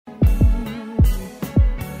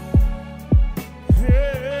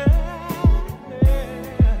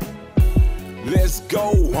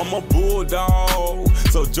I'm a bulldog.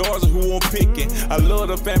 So Georgia, who I'm picking. I love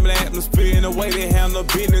the family atmosphere and the way they handle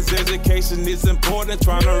business. Education is important,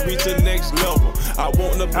 trying to reach the next level. I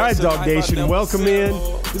want the best. All right, Dog Nation, welcome in.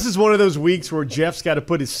 This is one of those weeks where Jeff's got to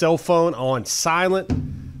put his cell phone on silent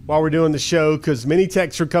while we're doing the show because many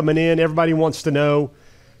texts are coming in. Everybody wants to know,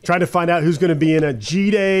 trying to find out who's going to be in a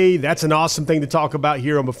G-Day. That's an awesome thing to talk about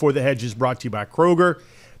here on Before the Hedges, brought to you by Kroger.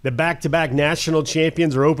 The back-to-back national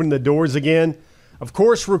champions are opening the doors again. Of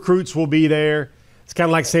course, recruits will be there. It's kind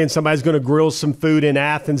of like saying somebody's going to grill some food in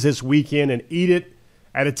Athens this weekend and eat it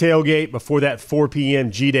at a tailgate before that 4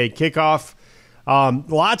 p.m. G-Day kickoff.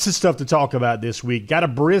 Lots of stuff to talk about this week. Got a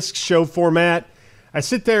brisk show format. I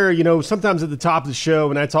sit there, sometimes at the top of the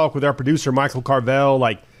show and I talk with our producer, Michael Carvel,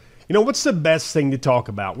 what's the best thing to talk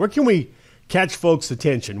about? Where can we catch folks'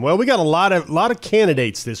 attention? Well, we got a lot of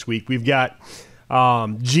candidates this week. We've got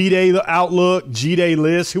G-Day outlook, G-Day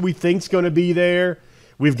list, who we think's going to be there.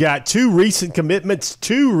 We've got two recent commitments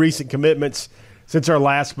since our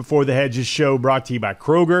last Before the Hedges show, brought to you by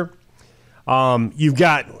Kroger. You've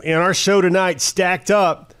got, in our show tonight, stacked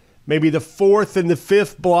up, maybe the fourth and the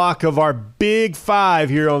fifth block of our big five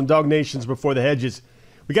here on Dog Nation's Before the Hedges.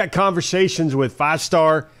 We got conversations with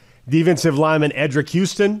five-star defensive lineman Edric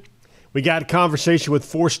Houston. We got a conversation with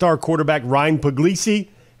four-star quarterback Ryan Puglisi.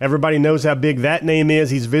 Everybody knows how big that name is.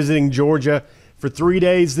 He's visiting Georgia for 3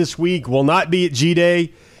 days this week. Will not be at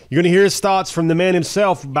G-Day. You're going to hear his thoughts from the man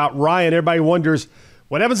himself about Ryan. Everybody wonders,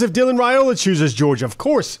 what happens if Dylan Raiola chooses Georgia? Of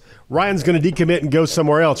course, Ryan's going to decommit and go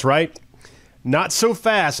somewhere else, right? Not so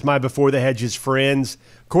fast, my Before the Hedges friends.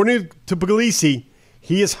 According to Puglisi,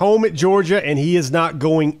 he is home at Georgia, and he is not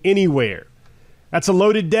going anywhere. That's a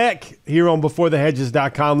loaded deck here on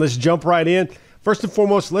BeforeTheHedges.com. Let's jump right in. First and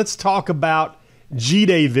foremost, let's talk about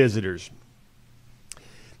G-Day visitors.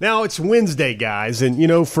 Now, it's Wednesday, guys,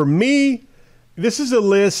 and, for me, this is a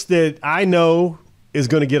list that I know is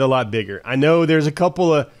going to get a lot bigger. I know there's a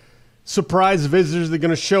couple of surprise visitors that are going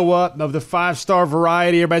to show up of the five-star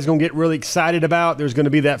variety everybody's going to get really excited about. There's going to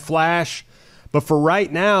be that flash. But for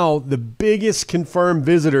right now, the biggest confirmed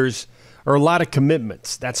visitors are a lot of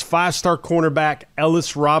commitments. That's five-star cornerback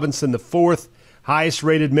Ellis Robinson, the fourth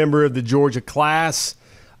highest-rated member of the Georgia class.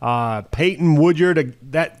 Peyton Woodyard,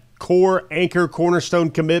 that core anchor cornerstone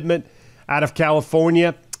commitment out of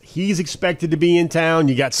California. He's expected to be in town.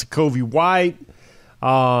 You got Sokovie White.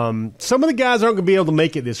 Some of the guys aren't going to be able to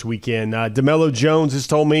make it this weekend. DeMello Jones has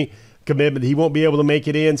told me commitment he won't be able to make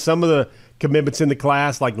it in. Some of the commitments in the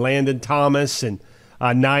class, like Landon Thomas and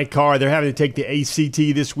Nikar, they're having to take the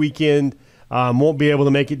ACT this weekend. Won't be able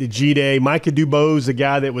to make it to G-Day. Micah Dubose, the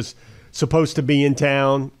guy that was supposed to be in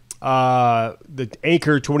town, the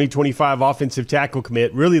anchor 2025 offensive tackle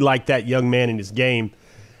commit, really liked that young man in his game.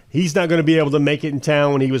 He's not going to be able to make it in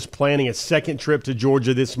town when he was planning a second trip to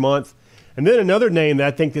Georgia this month. And then another name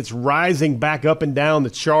that I think that's rising back up and down the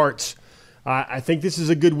charts. I think this is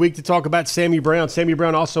a good week to talk about Sammy Brown. Sammy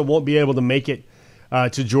Brown also won't be able to make it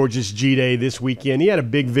to Georgia's G-Day this weekend. He had a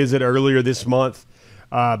big visit earlier this month,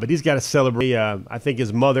 but he's got to celebrate, I think,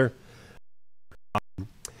 his mother.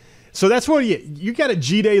 So that's what you got a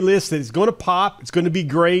G-Day list that is going to pop. It's going to be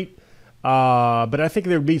great. But I think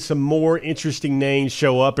there'll be some more interesting names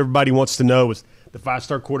show up. Everybody wants to know, is the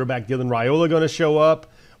five-star quarterback Dylan Raiola going to show up?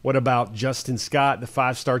 What about Justin Scott, the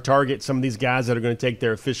five-star target? Some of these guys that are going to take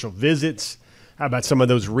their official visits. How about some of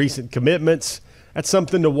those recent commitments? That's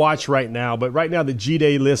something to watch right now. But right now the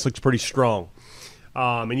G-Day list looks pretty strong.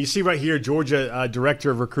 And you see right here, Georgia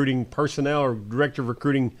Director of Recruiting Personnel or Director of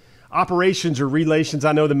Recruiting Operations or Relations.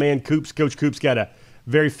 I know the man Coops, Coach Coops, got a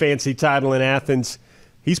very fancy title in Athens.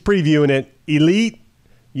 He's previewing it. Elite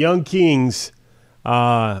Young Kings.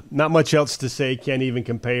 Not much else to say. Can't even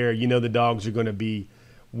compare. The Dogs are going to be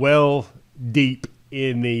well deep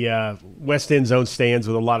in the West End Zone stands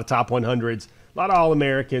with a lot of top 100s, a lot of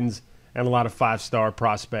All-Americans, and a lot of five-star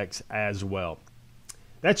prospects as well.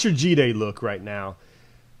 That's your G-Day look right now.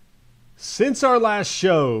 Since our last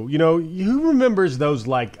show, who remembers those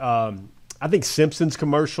I think Simpsons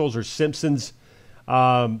commercials or Simpsons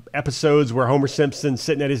episodes where Homer Simpson's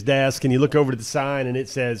sitting at his desk and you look over to the sign and it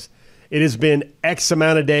says, it has been X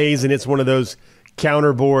amount of days, and it's one of those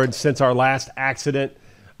counter boards since our last accident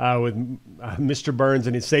with Mr. Burns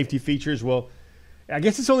and his safety features. Well, I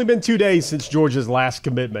guess it's only been 2 days since Georgia's last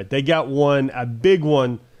commitment. They got a big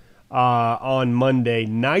one on Monday.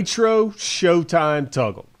 Nitro Showtime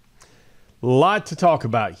Tuggle. A lot to talk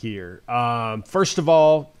about here. First of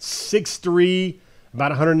all, 6'3", about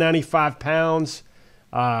 195 pounds.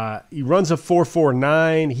 He runs a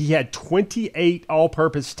 4.49. He had 28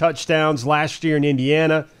 all-purpose touchdowns last year in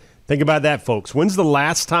Indiana. Think about that, folks. When's the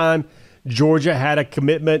last time Georgia had a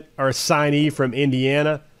commitment or a signee from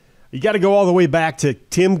Indiana. You got to go all the way back to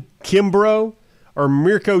Tim Kimbrough or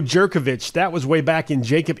Mirko Jerkovic. That was way back in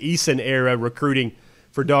Jacob Eason era recruiting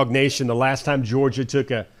for Dog Nation, the last time Georgia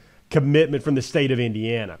took a commitment from the state of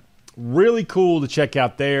Indiana. Really cool to check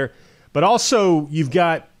out there. But also you've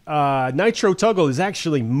got Nitro Tuggle is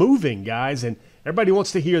actually moving, guys, and everybody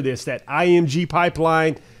wants to hear this, that IMG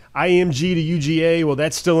pipeline, IMG to UGA, well,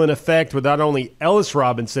 that's still in effect with not only Ellis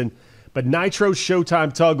Robinson, but Nitro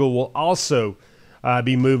Showtime Tuggle will also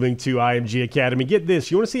be moving to IMG Academy. Get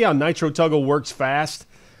this. You want to see how Nitro Tuggle works fast?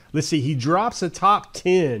 Let's see. He drops a top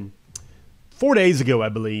 10 4 days ago, I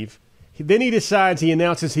believe. Then he decides, he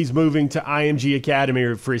announces he's moving to IMG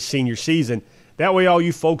Academy for his senior season. That way, all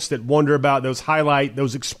you folks that wonder about those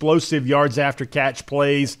those explosive yards after catch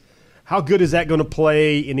plays, how good is that going to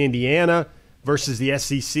play in Indiana versus the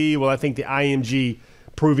SEC? Well, I think the IMG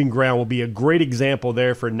Proving Ground will be a great example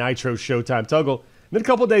there for Nitro Showtime Tuggle. Then a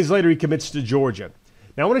couple of days later, he commits to Georgia.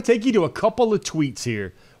 Now, I want to take you to a couple of tweets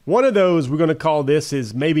here. One of those, we're going to call this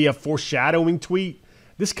is maybe a foreshadowing tweet.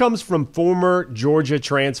 This comes from former Georgia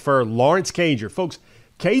transfer Lawrence Cager. Folks,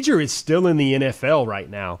 Cager is still in the NFL right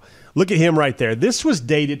now. Look at him right there. This was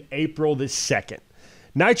dated April the 2nd.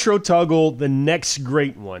 Nitro Tuggle, the next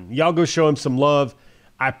great one. Y'all go show him some love.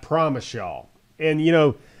 I promise y'all. And, you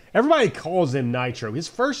know, everybody calls him Nitro. His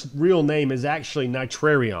first real name is actually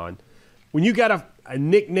Nitrarion. When you got a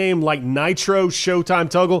nickname like Nitro Showtime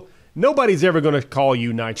Tuggle, nobody's ever going to call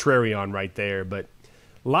you Nitrarion right there. But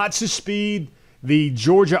lots of speed. The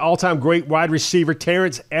Georgia all-time great wide receiver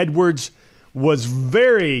Terrence Edwards was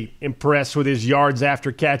very impressed with his yards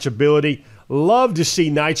after catch ability. Love to see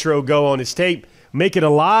Nitro go on his tape, making a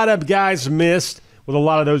lot of guys missed with a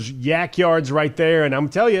lot of those yak yards right there. And I'm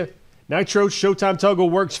telling you, Nitro Showtime Tuggle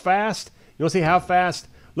works fast. You want to see how fast?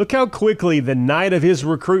 Look how quickly the night of his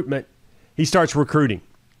recruitment, he starts recruiting.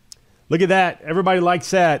 Look at that. Everybody likes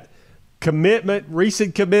that. Commitment,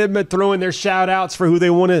 recent commitment, throwing their shout-outs for who they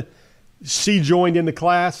want to see joined in the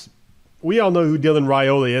class. We all know who Dylan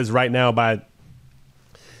Raiola is right now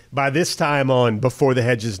by this time on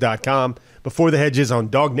BeforeTheHedges.com. Before the Hedges on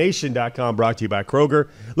DogNation.com, brought to you by Kroger.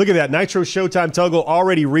 Look at that. Nitro Showtime Tuggle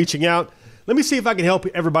already reaching out. Let me see if I can help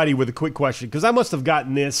everybody with a quick question, because I must have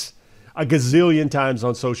gotten this a gazillion times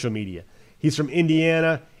on social media. He's from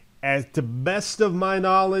Indiana. At the best of my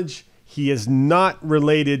knowledge, he is not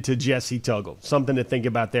related to Jesse Tuggle. Something to think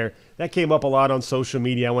about there. That came up a lot on social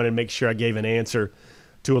media. I wanted to make sure I gave an answer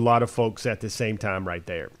to a lot of folks at the same time right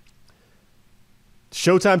there.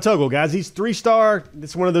 Showtime Tuggle, guys. He's 3-star.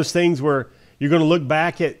 It's one of those things where you're going to look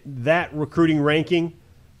back at that recruiting ranking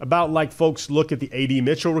about like folks look at the A.D.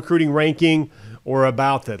 Mitchell recruiting ranking or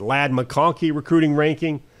about the Ladd McConkey recruiting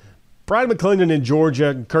ranking. Brian McClendon in Georgia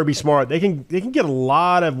and Kirby Smart, they can get a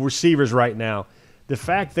lot of receivers right now. The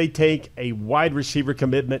fact they take a wide receiver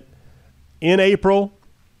commitment in April,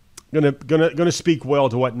 gonna speak well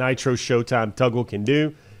to what Nitro Showtime Tuggle can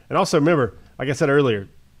do. And also remember, like I said earlier,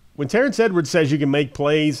 when Terrence Edwards says you can make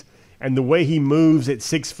plays and the way he moves at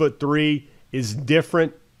 6'3" is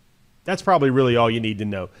different, that's probably really all you need to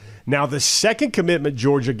know. Now, the second commitment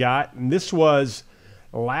Georgia got, and this was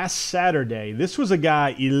last Saturday, this was a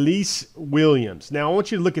guy, Elise Williams. Now, I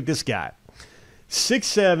want you to look at this guy.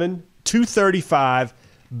 6'7", 235,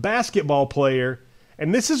 basketball player.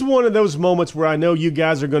 And this is one of those moments where I know you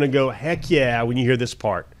guys are going to go, heck yeah, when you hear this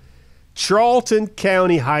part. Charlton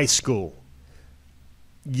County High School.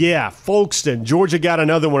 Yeah, Folkston. Georgia got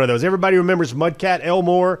another one of those. Everybody remembers Mudcat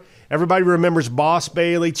Elmore. Everybody remembers Boss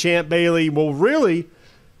Bailey, Champ Bailey. Well, really,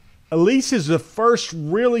 Elise is the first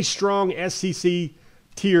really strong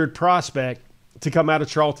SEC-tiered prospect to come out of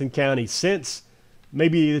Charlton County since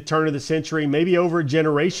maybe the turn of the century, maybe over a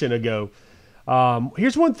generation ago.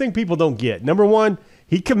 Here's one thing people don't get. Number one,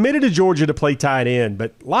 he committed to Georgia to play tight end,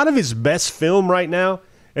 but a lot of his best film right now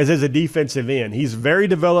is as a defensive end. He's very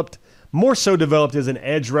developed, more so developed as an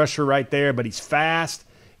edge rusher right there, but he's fast.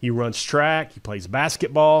 He runs track. He plays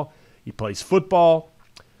basketball. He plays football.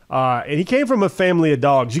 And he came from a family of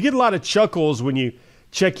dogs. You get a lot of chuckles when you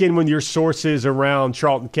check in with your sources around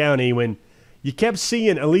Charlton County when you kept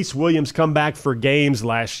seeing Elise Williams come back for games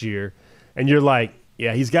last year, and you're like,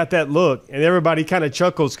 yeah, he's got that look. And everybody kind of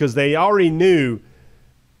chuckles because they already knew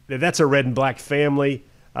that that's a red and black family.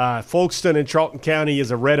 Folkston in Charlton County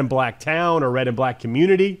is a red and black town or red and black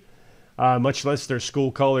community, much less their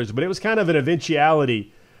school colors. But it was kind of an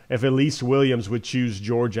eventuality if Elise Williams would choose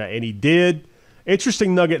Georgia, and he did.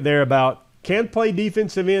 Interesting nugget there about can play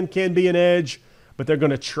defensive end, can be an edge, but they're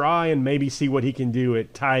going to try and maybe see what he can do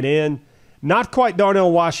at tight end. Not quite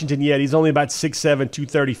Darnell Washington yet. He's only about 6'7",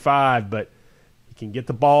 235, but he can get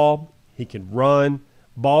the ball. He can run,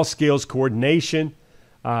 ball skills, coordination,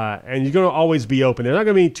 and you're going to always be open. There's not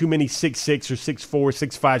going to be too many 6'6" or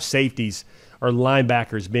 6'4", 6'5" safeties or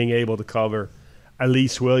linebackers being able to cover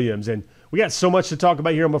Elise Williams. And we got so much to talk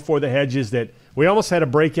about here on Before the Hedges that we almost had a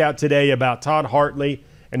breakout today about Todd Hartley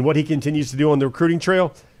and what he continues to do on the recruiting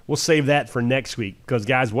trail. We'll save that for next week because,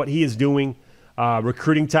 guys, what he is doing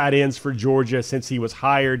recruiting tight ends for Georgia since he was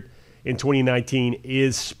hired in 2019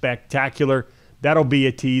 is spectacular. That'll be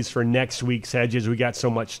a tease for next week's Hedges. We got so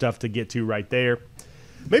much stuff to get to right there.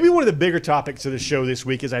 Maybe one of the bigger topics of the show this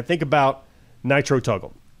week is I think about Nitro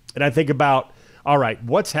Tuggle. And I think about, all right,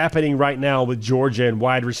 what's happening right now with Georgia and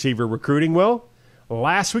wide receiver recruiting? Well,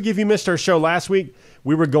 last week, if you missed our show last week,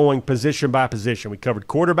 we were going position by position. We covered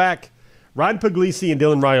quarterback, Ryan Puglisi, and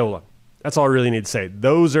Dylan Raiola. That's all I really need to say.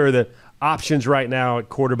 Those are the options right now at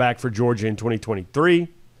quarterback for Georgia in 2023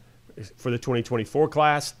 for the 2024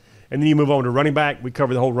 class. And then you move on to running back. We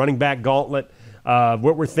cover the whole running back gauntlet,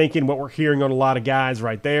 what we're thinking, what we're hearing on a lot of guys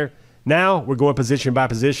right there. Now we're going position by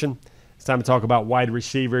position. It's time to talk about wide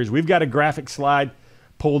receivers. We've got a graphic slide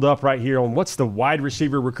pulled up right here on what's the wide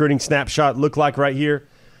receiver recruiting snapshot look like right here.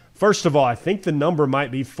 First of all, I think the number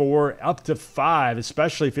might be 4 up to 5,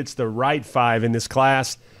 especially if it's the right 5 in this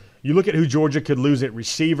class. You look at who Georgia could lose at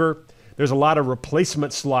receiver. There's a lot of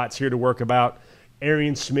replacement slots here to work about.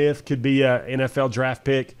 Arian Smith could be an NFL draft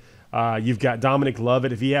pick. You've got Dominic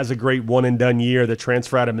Lovett. If he has a great one-and-done year, the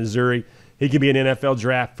transfer out of Missouri, he could be an NFL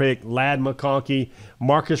draft pick. Ladd McConkey,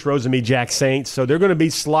 Marcus Rosemy-Jack Saints. So there are going to be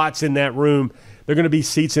slots in that room. There are going to be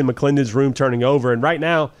seats in McClendon's room turning over. And right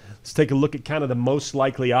now, let's take a look at kind of the most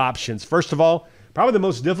likely options. First of all, probably the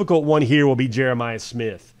most difficult one here will be Jeremiah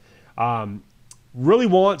Smith.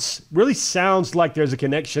 Really sounds like there's a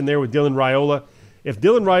connection there with Dylan Raiola. If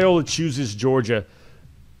Dylan Raiola chooses Georgia,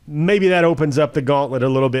 maybe that opens up the gauntlet a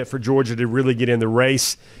little bit for Georgia to really get in the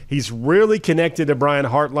race. He's really connected to Brian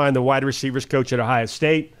Hartline, the wide receivers coach at Ohio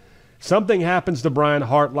State. Something happens to Brian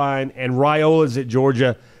Hartline and Raiola's at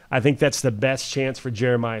Georgia. I think that's the best chance for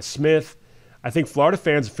Jeremiah Smith. I think Florida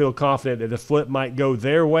fans feel confident that the flip might go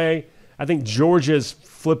their way. I think Georgia's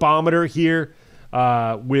flipometer here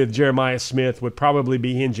with Jeremiah Smith would probably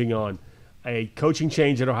be hinging on a coaching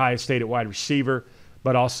change at Ohio State at wide receiver,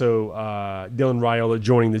 but also Dylan Raiola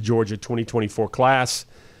joining the Georgia 2024 class.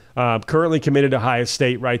 Currently committed to Ohio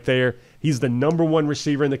State right there. He's the number 1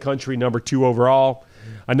 receiver in the country, number 2 overall.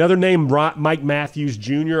 Another name, Mike Matthews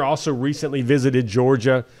Jr., also recently visited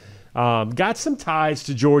Georgia. Got some ties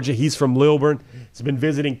to Georgia. He's from Lilburn. He's been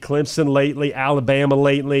visiting Clemson lately, Alabama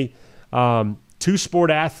lately. Two-sport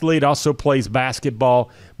athlete, also plays basketball.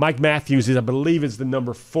 Mike Matthews, I believe, is the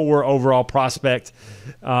number 4 overall prospect,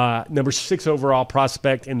 number 6 overall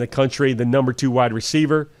prospect in the country, the number 2 wide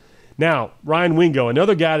receiver. Now, Ryan Wingo,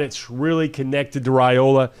 another guy that's really connected to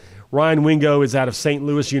Raiola. Ryan Wingo is out of St.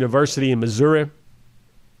 Louis University in Missouri.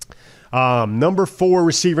 Number 4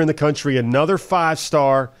 receiver in the country, another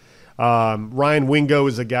 5-star. Ryan Wingo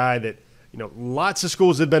is a guy that, lots of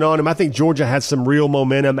schools have been on him. I think Georgia had some real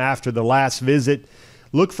momentum after the last visit.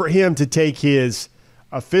 Look for him to take his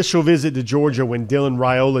official visit to Georgia when Dylan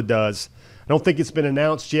Raiola does. I don't think it's been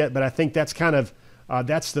announced yet, but I think that's kind of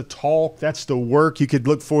that's the talk, that's the work you could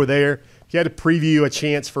look for there. If you had to preview a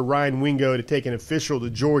chance for Ryan Wingo to take an official to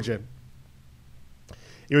Georgia,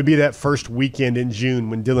 it would be that first weekend in June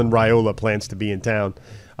when Dylan Raiola plans to be in town.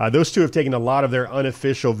 Those two have taken a lot of their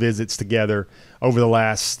unofficial visits together over the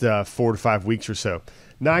last 4 to 5 weeks or so.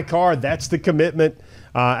 Nycar, that's the commitment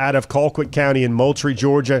out of Colquitt County in Moultrie,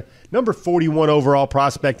 Georgia. Number 41 overall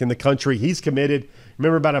prospect in the country. He's committed.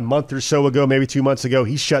 Remember about a month or so ago, maybe 2 months ago,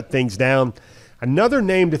 he shut things down. Another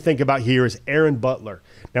name to think about here is Aaron Butler.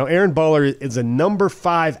 Now, Aaron Butler is a number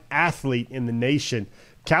 5 athlete in the nation.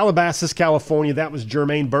 Calabasas, California, that was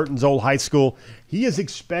Jermaine Burton's old high school. He is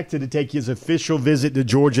expected to take his official visit to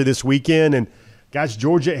Georgia this weekend. And, guys,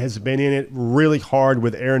 Georgia has been in it really hard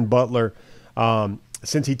with Aaron Butler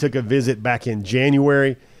since he took a visit back in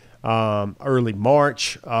January, early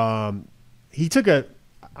March. He took a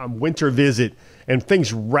winter visit, and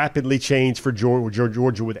things rapidly changed for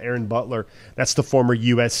Georgia with Aaron Butler. That's the former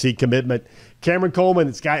USC commitment. Cameron Coleman,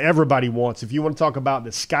 this guy everybody wants. If you want to talk about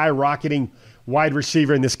the skyrocketing wide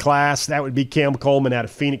receiver in this class, that would be Cam Coleman out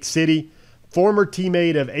of Phoenix City. Former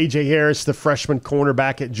teammate of A.J. Harris, the freshman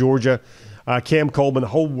cornerback at Georgia. Cam Coleman, the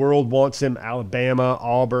whole world wants him. Alabama,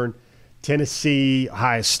 Auburn, Tennessee,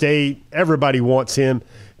 Ohio State. Everybody wants him.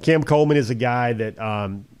 Cam Coleman is a guy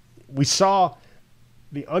that we saw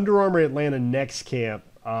the Under Armour Atlanta Next Camp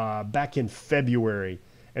back in February.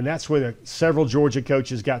 And that's where several Georgia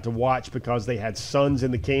coaches got to watch because they had sons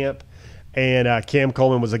in the camp. And Cam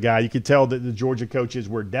Coleman was a guy. You could tell that the Georgia coaches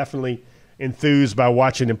were definitely enthused by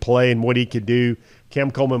watching him play and what he could do. Cam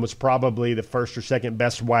Coleman was probably the first or second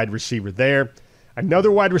best wide receiver there.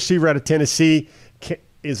 Another wide receiver out of Tennessee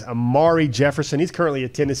is Amari Jefferson. He's currently a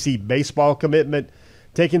Tennessee baseball commitment,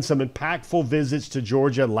 taking some impactful visits to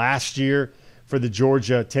Georgia last year for the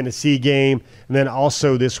Georgia-Tennessee game. And then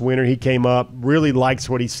also this winter he came up, really likes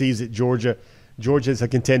what he sees at Georgia. Georgia's a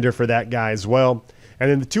contender for that guy as well. And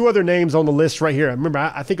then the two other names on the list right here, remember,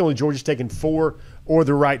 I think only Georgia's taken 4 or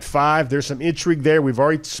the right 5. There's some intrigue there. We've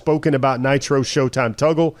already spoken about Nitro Showtime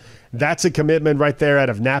Tuggle. That's a commitment right there out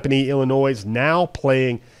of Napanee, Illinois, now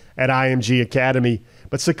playing at IMG Academy.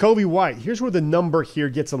 But Sokovie White, here's where the number here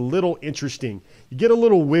gets a little interesting. You get a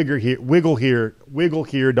little wiggle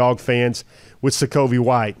here, dog fans, with Sokovie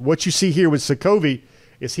White. What you see here with Sokovie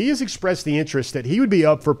is he has expressed the interest that he would be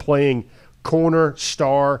up for playing corner,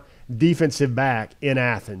 star, defensive back in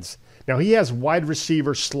Athens. Now, he has wide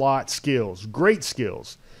receiver slot skills, great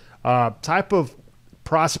skills, type of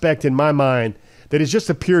prospect in my mind that is just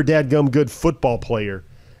a pure dadgum good football player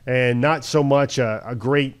and not so much a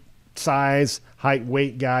great size, height,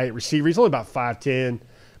 weight guy at receiver. He's only about 5'10",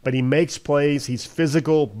 but he makes plays. He's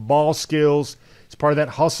physical, ball skills. He's part of that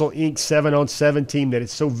Hustle Inc. 7-on-7 team that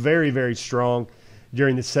is so very, very strong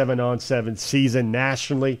during the 7-on-7 season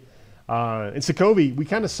nationally. And Sokovie, we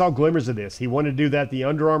kind of saw glimmers of this. He wanted to do that the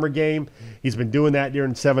Under Armour game. He's been doing that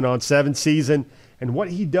during the 7-on-7 season. And what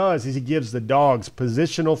he does is he gives the dogs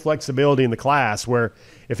positional flexibility in the class where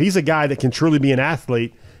if he's a guy that can truly be an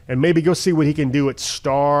athlete and maybe go see what he can do at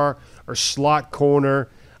star or slot corner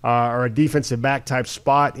or a defensive back type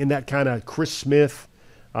spot in that kind of Chris Smith,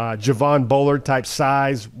 Javon Bullard type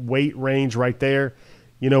size, weight range right there,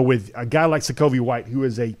 you know, with a guy like Sokovie White who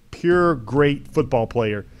is a pure great football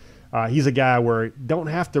player. He's a guy where don't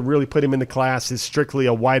have to really put him in the class as strictly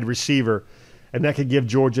a wide receiver, and that could give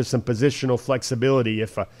Georgia some positional flexibility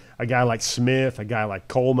if a guy like Smith, a guy like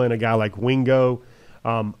Coleman, a guy like Wingo,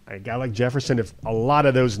 a guy like Jefferson, if a lot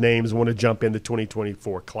of those names want to jump in the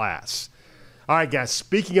 2024 class. All right, guys,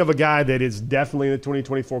 speaking of a guy that is definitely in the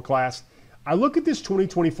 2024 class, I look at this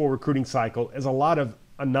 2024 recruiting cycle as a lot of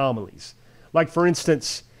anomalies. Like, for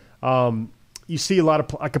instance, you see a lot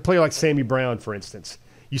of – like a player like Sammy Brown, for instance.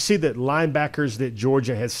 You see that linebackers that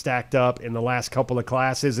Georgia has stacked up in the last couple of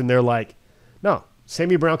classes, and they're like, no,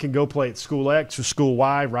 Sammy Brown can go play at School X or School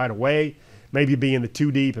Y right away, maybe be in the 2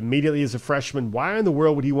 deep immediately as a freshman. Why in the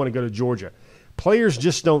world would he want to go to Georgia? Players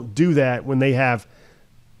just don't do that when they have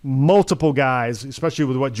multiple guys, especially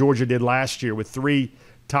with what Georgia did last year with 3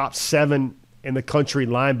 top 7 in the country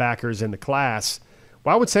linebackers in the class.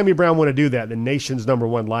 Why would Sammy Brown want to do that, the nation's #1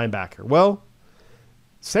 linebacker? Well,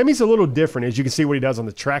 Sammy's a little different, as you can see what he does on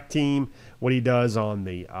the track team, what he does on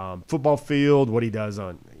the football field, what he does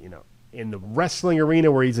on, you know, in the wrestling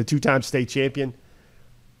arena where he's a 2-time state champion.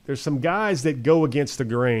 There's some guys that go against the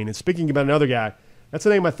grain. And speaking about another guy, that's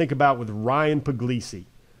the name I think about with Ryan Puglisi.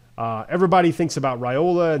 Everybody thinks about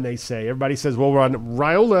Raiola, and everybody says, well,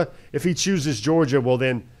 Raiola, if he chooses Georgia, well,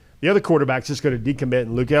 then the other quarterback's just going to decommit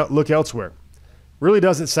and look elsewhere. Really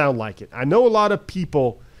doesn't sound like it. I know a lot of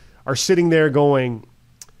people are sitting there going,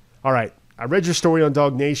 all right, I read your story on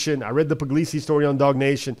Dog Nation. I read the Puglisi story on Dog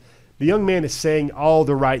Nation. The young man is saying all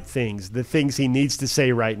the right things, the things he needs to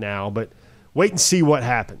say right now, but wait and see what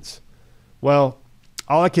happens. Well,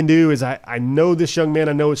 all I can do is I know this young man.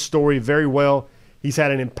 I know his story very well. He's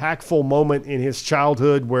had an impactful moment in his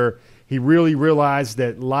childhood where he really realized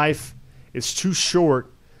that life is too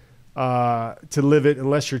short to live it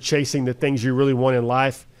unless you're chasing the things you really want in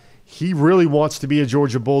life. He really wants to be a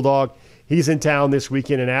Georgia Bulldog. He's in town this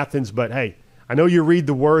weekend in Athens, but hey, I know you read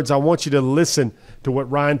the words. I want you to listen to what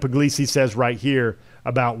Ryan Puglisi says right here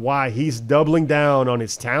about why he's doubling down on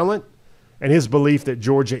his talent and his belief that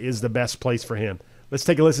Georgia is the best place for him. Let's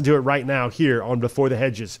take a listen to it right now here on Before the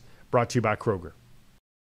Hedges, brought to you by Kroger.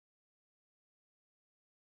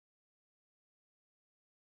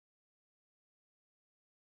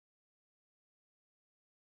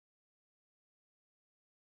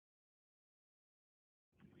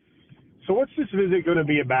 So what's this visit going to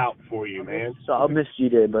be about for you, man? So I'll miss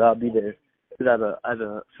G-Day, but I'll be there. Because I have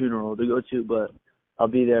a funeral to go to, but I'll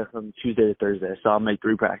be there from Tuesday to Thursday. So I'll make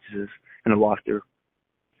 3 practices and a walkthrough.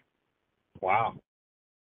 Wow.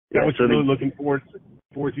 Is that what you're really looking forward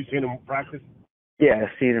to seeing him practice? Yeah,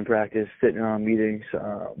 seeing him practice, sitting around meetings.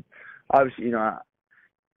 Obviously, you know,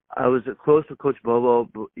 I was close to Coach Bobo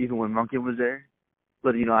even when Monken was there.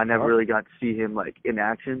 But, you know, I never really got to see him, like, in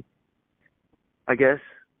action, I guess.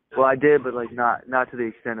 Well, I did, but, like, not to the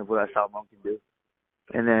extent of what I saw Monken do.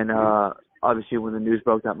 And then, obviously, when the news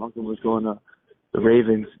broke that Monken was going to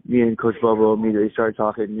Ravens, me and Coach Bobo immediately started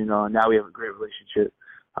talking, and now we have a great relationship.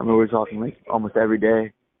 I mean, we're talking like almost every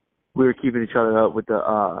day. We were keeping each other up with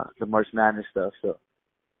the March Madness stuff, so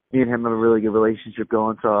me and him have a really good relationship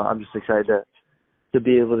going, so I'm just excited to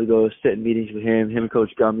be able to go sit in meetings with him and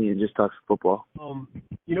Coach Gummy, and just talk football.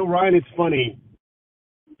 Ryan, it's funny.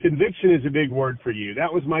 Conviction is a big word for you.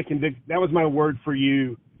 That was my word for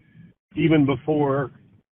you even before,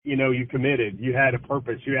 you committed. You had a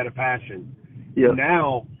purpose. You had a passion. Yeah.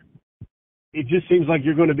 Now, it just seems like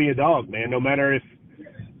you're going to be a dog, man, no matter if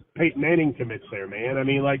Peyton Manning commits there, man. I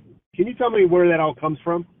mean, can you tell me where that all comes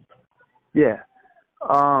from? Yeah.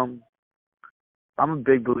 I'm a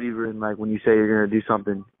big believer in, when you say you're going to do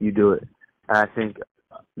something, you do it. And I think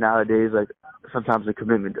nowadays, sometimes a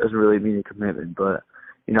commitment doesn't really mean a commitment, but,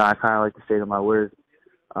 I kind of like to stay to my word.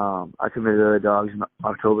 I committed to the Dogs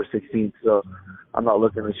October 16th, so I'm not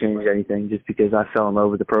looking to change anything just because I fell in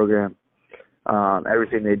love with the program.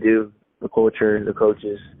 Everything they do, the culture, the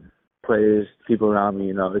coaches, players, people around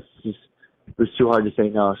me, it was too hard to say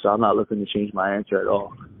no, so I'm not looking to change my answer at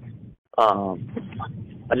all.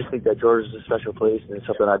 I just think that Georgia's a special place, and it's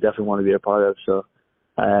something I definitely want to be a part of, so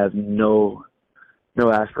I have no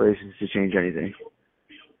aspirations to change anything.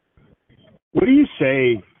 What do you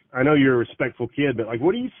say? I know you're a respectful kid, but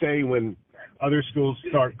what do you say when other schools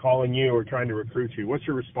start calling you or trying to recruit you? What's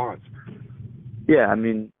your response? Yeah, I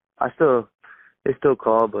mean, they still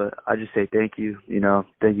call, but I just say thank you.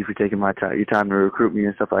 Thank you for taking your time to recruit me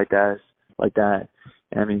and stuff like that.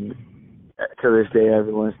 And I mean, to this day,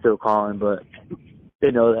 everyone's still calling, but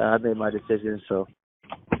they know that I made my decision, so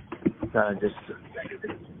kind of just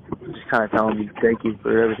kind of telling me thank you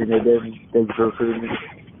for everything they did. Thank you for recruiting me.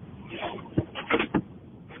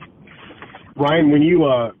 Ryan, when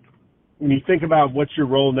you think about what's your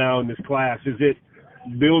role now in this class, is it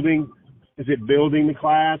building the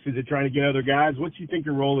class? Is it trying to get other guys? What do you think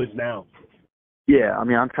your role is now? Yeah, I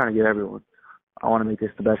mean, I'm trying to get everyone. I want to make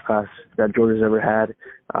this the best class that Georgia's ever had.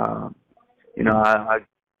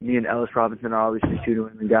 Me and Ellis Robinson are obviously shooting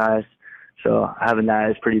the guys, so having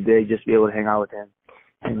that is pretty big, just to be able to hang out with him.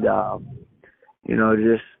 And,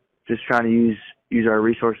 just trying to use our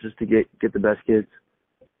resources to get the best kids.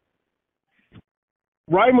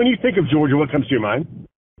 Ryan, when you think of Georgia, what comes to your mind?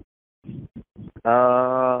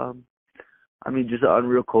 I mean, just an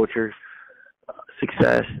unreal culture,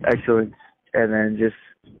 success, excellence, and then just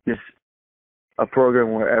a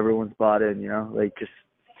program where everyone's bought in, just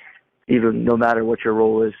even no matter what your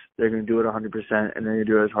role is, they're going to do it 100%, and they're going to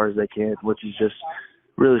do it as hard as they can, which is just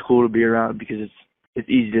really cool to be around because it's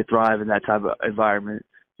easy to thrive in that type of environment.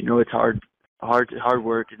 It's hard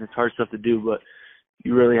work and it's hard stuff to do, but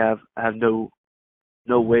you really have no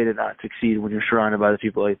way to not succeed when you're surrounded by the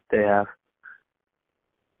people like they have.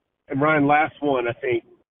 And Ryan, last one, I think,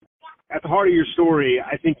 at the heart of your story,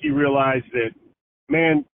 I think you realize that,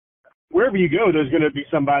 man, wherever you go, there's going to be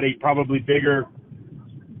somebody probably bigger,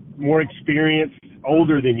 more experienced,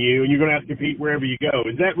 older than you, and you're going to have to compete wherever you go.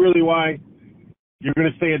 Is that really why you're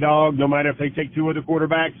going to stay a dog no matter if they take two other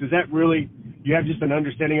quarterbacks? Is that really, you have just an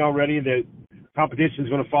understanding already that competition is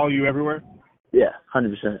going to follow you everywhere? Yeah,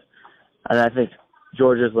 100%. And I think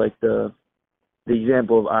Georgia's like the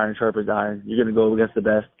example of iron sharpens iron. You're going to go against the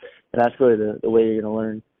best, and that's really the way you're going to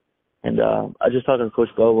learn. And I just talked to Coach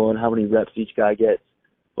Bobo on how many reps each guy gets,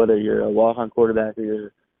 whether you're a walk-on quarterback or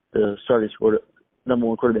you're the starting number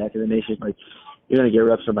one quarterback in the nation. You're going to get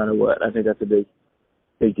reps no matter what. I think that's a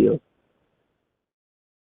big deal.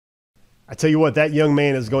 I tell you what, that young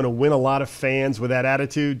man is going to win a lot of fans with that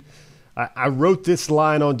attitude. I wrote this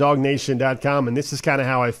line on DogNation.com, and this is kind of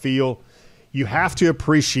how I feel. You have to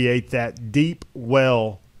appreciate that deep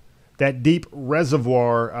well, that deep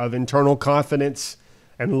reservoir of internal confidence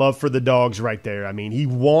and love for the Dogs right there. I mean, he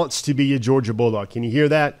wants to be a Georgia Bulldog. Can you hear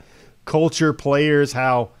that? Culture, players,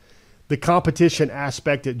 how the competition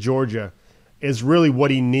aspect at Georgia is really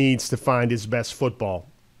what he needs to find his best football.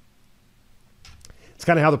 It's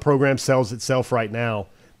kind of how the program sells itself right now.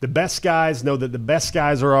 The best guys know that the best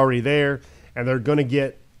guys are already there, and they're going to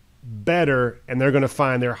get better, and they're going to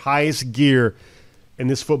find their highest gear in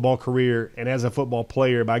this football career and as a football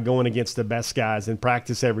player by going against the best guys in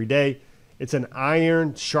practice every day. It's an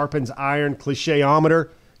iron sharpens iron cliché-ometer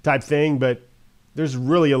type thing, but there's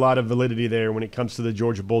really a lot of validity there when it comes to the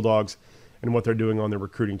Georgia Bulldogs and what they're doing on the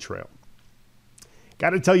recruiting trail. Got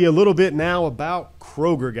to tell you a little bit now about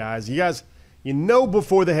Kroger, guys. You know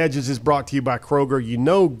Before the Hedges is brought to you by Kroger. You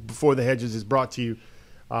know Before the Hedges is brought to you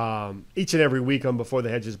each and every week on Before the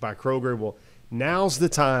Hedges by Kroger. Well, now's the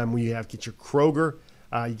time when you get your Kroger,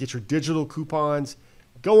 you get your digital coupons.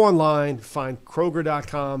 Go online, find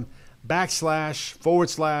Kroger.com. //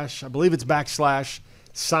 I believe it's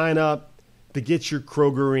 / sign up to get your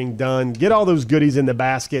Kroger-ing done. Get all those goodies in the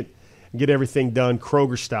basket and get everything done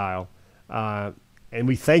Kroger style. And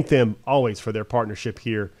we thank them always for their partnership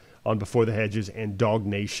here on Before the Hedges and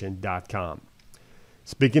DogNation.com.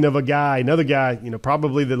 Speaking of another guy,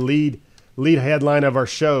 probably the lead headline of our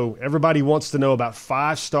show, everybody wants to know about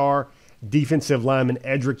 5-star defensive lineman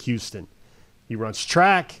Edric Houston. He runs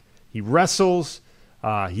track. He wrestles.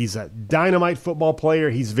 He's a dynamite football player.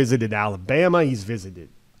 He's visited Alabama. He's visited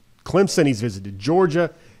Clemson. He's visited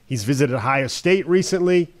Georgia. He's visited Ohio State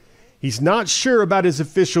recently. He's not sure about his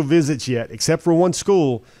official visits yet, except for one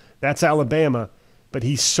school. That's Alabama. But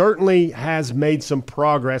he certainly has made some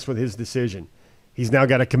progress with his decision. He's now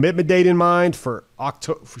got a commitment date in mind for August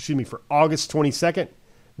 22nd.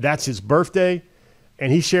 That's his birthday.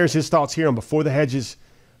 And he shares his thoughts here on Before the Hedges,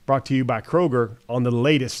 brought to you by Kroger, on the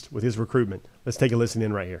latest with his recruitment. Let's take a listen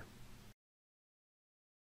in right here.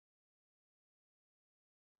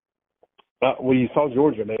 Well, you saw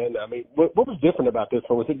Georgia, man. I mean, what was different about this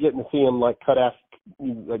one? Was it getting to see him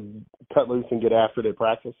cut loose and get after it at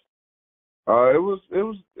practice? It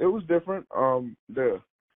was different.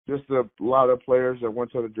 Just a lot of players that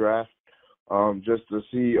went to the draft. Just to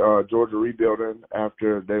see Georgia rebuilding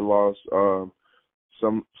after they lost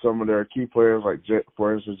some of their key players, like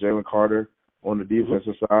for instance Jalen Carter on the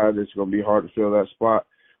defensive side. It's going to be hard to fill that spot,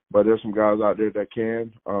 but there's some guys out there that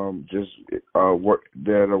can that are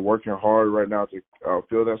working hard right now to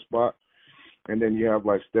fill that spot. And then you have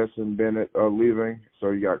like Stetson Bennett leaving, so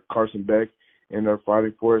you got Carson Beck in there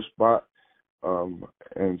fighting for his spot,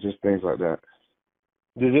 and just things like that.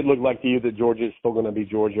 Does it look like to you that Georgia is still going to be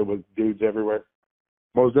Georgia with dudes everywhere?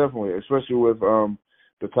 Most definitely, especially with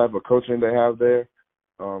the type of coaching they have there.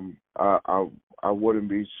 I wouldn't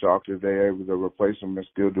be shocked if they're able to replace them and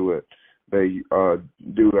still do it. They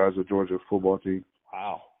do as a Georgia football team.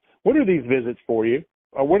 Wow. What are these visits for you?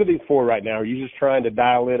 What are these for right now? Are you just trying to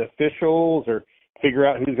dial in officials or figure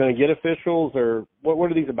out who's going to get officials, or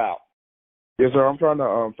what are these about? Yes, sir. I'm trying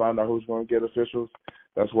to find out who's going to get officials.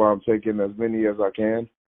 That's why I'm taking as many as I can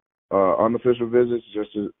unofficial visits,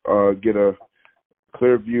 just to get a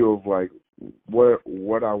clear view of like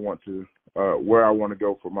what I want to where I want to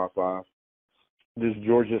go for my 5. Does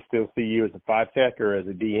Georgia still see you as a 5-tech or as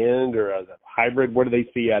a D-end or as a hybrid? What do they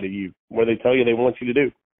see out of you? What do they tell you they want you to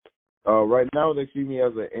do? Right now they see me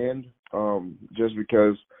as an end, just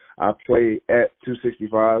because I play at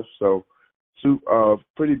 265, so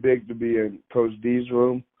pretty big to be in Coach D's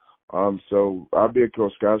room. So I'll be in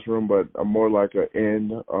Coach Scott's room, but I'm more like an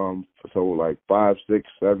end, so like 5, 6,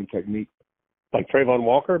 7 technique. Like Trayvon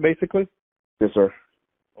Walker, basically? Yes, sir.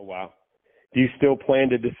 Oh, wow. Do you still plan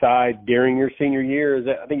to decide during your senior year?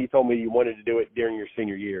 I think you told me you wanted to do it during your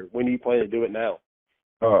senior year. When do you plan to do it now?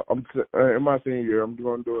 In my senior year, I'm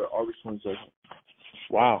going to do it August 22nd.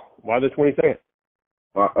 Wow. Why the 22nd?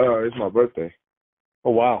 It's my birthday.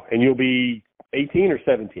 Oh, wow. And you'll be 18 or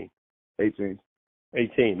 17? 18.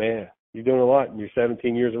 18, man. You're doing a lot in your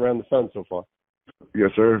 17 years around the sun so far.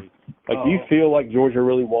 Yes, sir. Do you feel like Georgia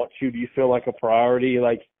really wants you? Do you feel like a priority?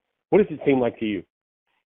 What does it seem like to you?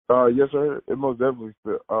 Yes, sir. It most definitely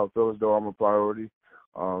feels as though I'm a priority.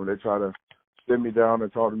 They try to sit me down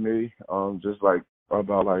and talk to me, just like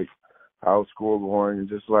about like how school going and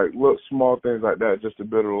just like little small things like that, just to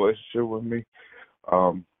build a relationship with me.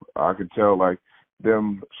 I could tell like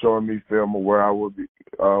them showing me film of where I would be,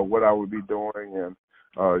 what I would be doing, and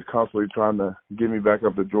constantly trying to get me back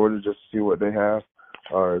up to Georgia just to see what they have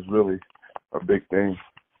is really a big thing.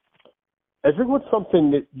 Is it what's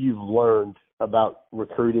something that you've learned about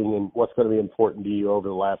recruiting and what's going to be important to you over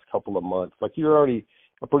the last couple of months? Like, you're already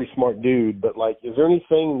a pretty smart dude, but like, is there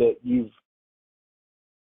anything that is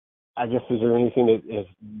there anything that has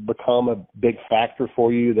become a big factor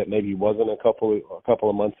for you that maybe wasn't a couple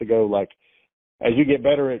of months ago? Like, as you get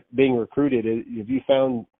better at being recruited, have you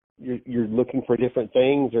found you're looking for different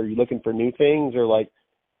things, or you're looking for new things, or like,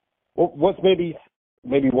 what's maybe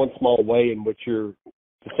one small way in which the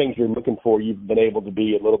things you're looking for, you've been able to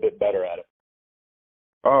be a little bit better at it?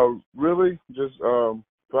 Really, just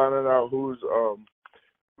finding out who's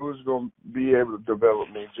going to be able to develop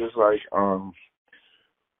me. Just like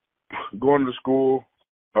going to school,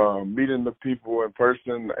 meeting the people in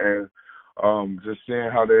person, and just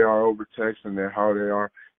seeing how they are over text and then how they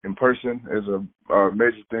are in person is a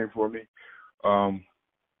major thing for me.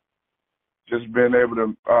 Just being able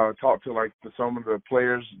to talk to like some of the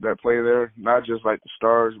players that play there, not just like the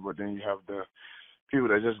stars, but then you have the people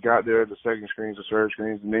that just got there, the second screens, the third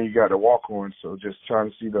screens, and then you got the walk-ons. So just trying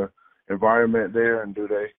to see the environment there and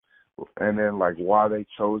then like why they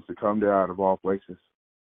chose to come there out of all places.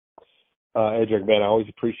 Edric, man, I always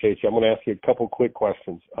appreciate you. I'm going to ask you a couple quick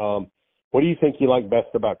questions. What do you think you like best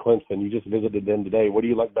about Clemson? You just visited them today. What do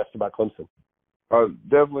you like best about Clemson?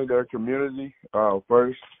 Definitely their community.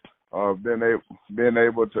 First, being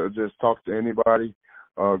able to just talk to anybody,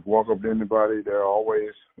 walk up to anybody. They're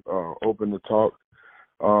always open to talk.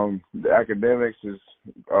 The academics is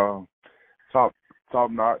top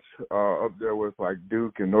notch, up there with like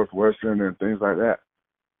Duke and Northwestern and things like that.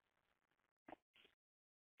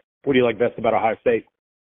 What do you like best about Ohio State?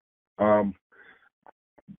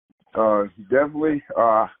 Definitely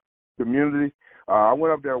community. I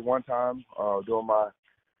went up there one time doing my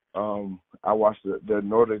I watched the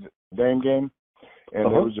Notre Dame game, and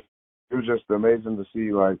it was just amazing to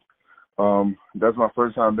see. Like that's my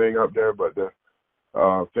first time being up there, but the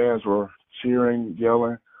fans were cheering,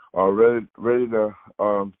 yelling, ready to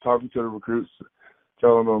talking to the recruits,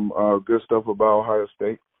 telling them good stuff about Ohio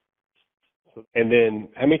State. And then,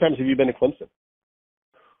 how many times have you been to Clemson?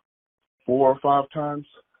 4 or 5 times.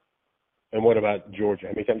 And what about Georgia?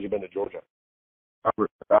 How many times have you been to Georgia? I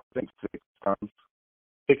think 6 times.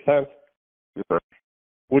 6 times? Yes, sir.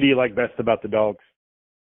 What do you like best about the Dogs?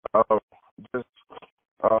 Just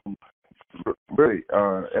really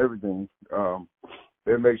everything.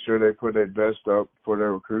 They make sure they put their best up for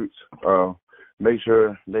their recruits. Make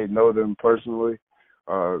sure they know them personally.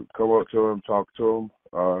 Come up to them, talk to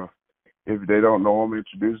them. If they don't know them,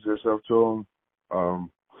 introduce themselves to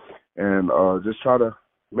them, and just try to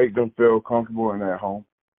make them feel comfortable and at home.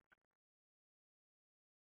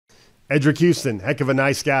 Edric Houston, heck of a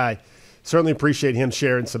nice guy. Certainly appreciate him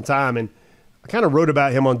sharing some time. And I kind of wrote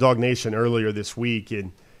about him on Dog Nation earlier this week,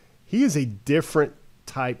 and he is a different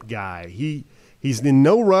type guy. He's in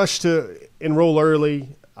no rush to enroll early.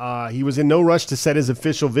 He was in no rush to set his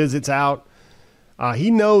official visits out.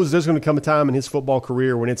 He knows there's going to come a time in his football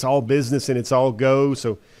career when it's all business and it's all go.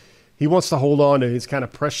 So he wants to hold on to his kind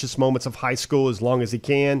of precious moments of high school as long as he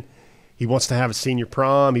can. He wants to have a senior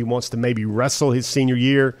prom. He wants to maybe wrestle his senior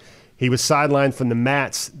year. He was sidelined from the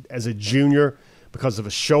mats as a junior because of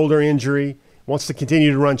a shoulder injury. Wants to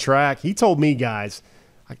continue to run track. He told me, guys,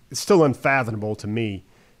 it's still unfathomable to me.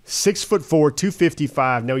 6'4",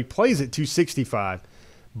 255. Now he plays at 265,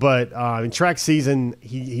 but in track season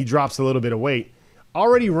he drops a little bit of weight.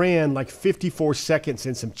 Already ran like 54 seconds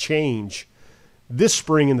and some change this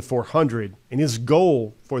spring in the 400, and his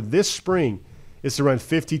goal for this spring is to run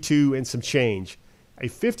 52 and some change. A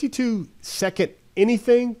 52-second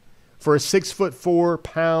anything for a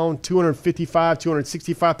 6'4", 255,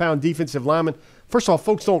 265-pound defensive lineman. First of all,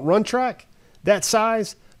 folks don't run track that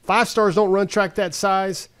size. 5-stars don't run track that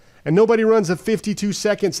size, and nobody runs a 52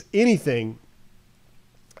 seconds anything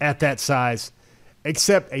at that size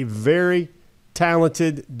except a very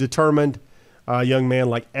talented, determined young man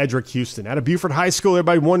like Edric Houston. Out of Beaufort High School,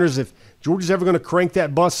 everybody wonders if Georgia's ever going to crank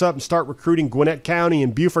that bus up and start recruiting Gwinnett County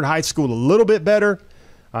and Beaufort High School a little bit better.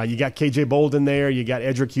 You got KJ Bolden there. You got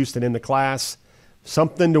Edric Houston in the class.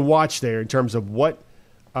 Something to watch there in terms of what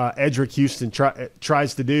Edric Houston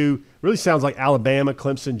tries to do. Really sounds like Alabama,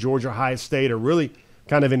 Clemson, Georgia, Ohio State are really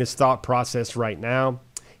kind of in his thought process right now.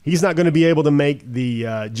 He's not going to be able to make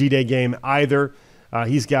the G-Day game either.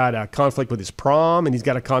 He's got a conflict with his prom, and he's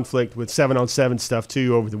got a conflict with 7-on-7 stuff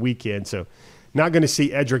too over the weekend. So not going to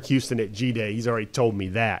see Edric Houston at G-Day. He's already told me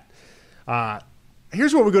that.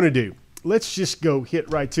 Here's what we're going to do. Let's just go hit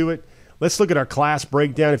right to it. Let's look at our class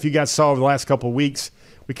breakdown. If you guys saw over the last couple of weeks,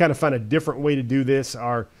 we kind of found a different way to do this.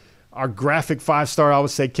 Our graphic 5-star, I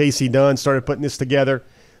would say Casey Dunn, started putting this together.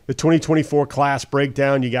 The 2024 class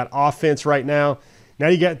breakdown. You got offense right now. Now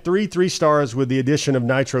you got 3 stars with the addition of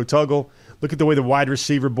Nitro Tuggle. Look at the way the wide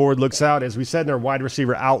receiver board looks out. As we said in our wide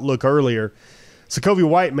receiver outlook earlier, Sokovia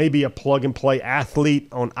White may be a plug-and-play athlete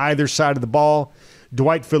on either side of the ball.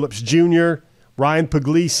 Dwight Phillips Jr., Ryan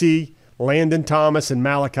Puglisi, Landon Thomas, and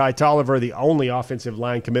Malachi Tolliver, the only offensive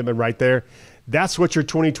line commitment right there. That's what your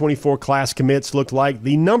 2024 class commits look like.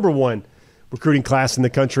 The number one recruiting class in the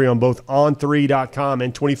country on both On3.com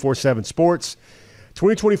and 24/7 Sports.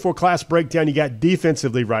 2024 class breakdown, you got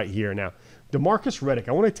defensively right here. Now, DeMarcus Reddick,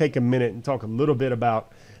 I want to take a minute and talk a little bit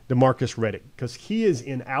about DeMarcus Reddick because he is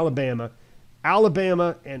in Alabama.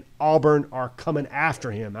 Alabama and Auburn are coming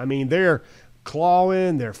after him. I mean, they're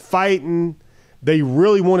clawing, they're fighting. They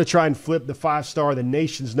really want to try and flip the 5-star, the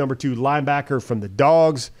nation's number 2 linebacker from the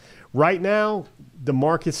Dogs. Right now,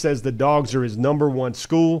 DeMarcus says the Dogs are his number 1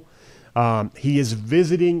 school. He is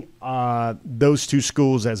visiting those 2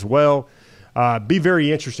 schools as well. Be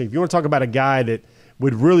very interesting. If you want to talk about a guy that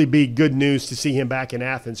would really be good news to see him back in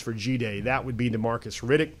Athens for G-Day, that would be DeMarcus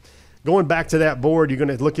Reddick. Going back to that board, you're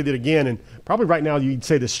going to look at it again, and probably right now you'd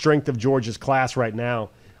say the strength of Georgia's class right now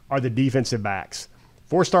are the defensive backs.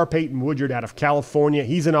 4-star Peyton Woodyard out of California.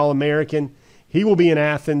 He's an All-American. He will be in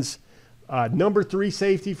Athens. Number 3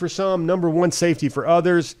 safety for some, number 1 safety for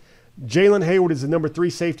others. Jalen Hayward is the number 3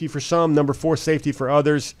 safety for some, number 4 safety for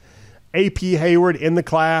others. AP Hayward in the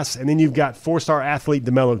class. And then you've got 4-star athlete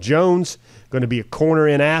DeMello Jones, going to be a corner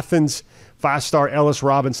in Athens. 5-star Ellis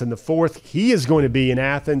Robinson the 4th. He is going to be in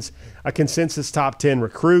Athens, a consensus top 10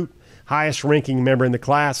 recruit, highest ranking member in the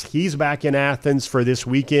class. He's back in Athens for this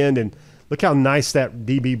weekend. And look how nice that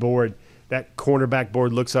DB board, that cornerback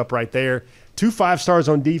board looks up right there. 2 5-stars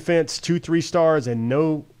on defense, 2 3-stars, and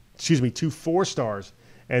 2 4-stars,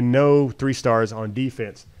 and no 3-stars on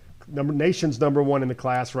defense. Nation's number 1 in the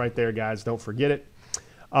class right there, guys. Don't forget it.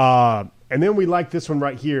 And then we like this one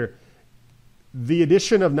right here. The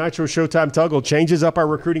addition of Nitro Showtime Tuggle changes up our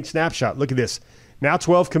recruiting snapshot. Look at this. Now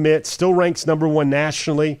 12 commits, still ranks number 1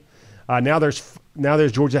 nationally. Now there's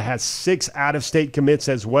Georgia has 6 out-of-state commits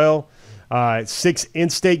as well. 6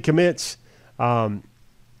 in-state commits.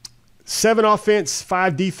 7 offense,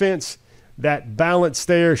 5 defense. That balance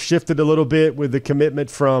there shifted a little bit with the commitment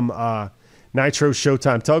from Nitro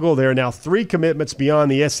Showtime Tuggle. There are now 3 commitments beyond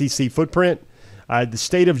the SEC footprint. The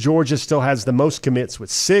state of Georgia still has the most commits with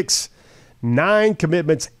 6. 9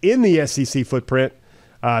 commitments in the SEC footprint.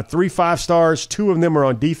 3 5-stars, 2 of them are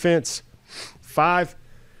on defense. 5.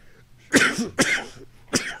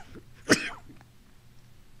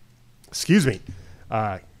 Excuse me.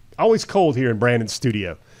 Always cold here in Brandon's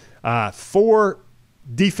studio. 4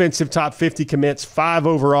 defensive top 50 commits, 5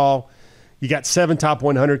 overall. You got 7 top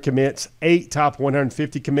 100 commits, 8 top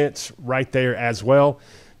 150 commits right there as well.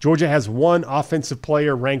 Georgia has 1 offensive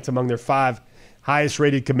player ranked among their 5 highest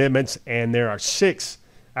rated commitments, and there are 6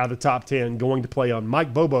 out of the top 10 going to play on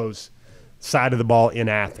Mike Bobo's side of the ball in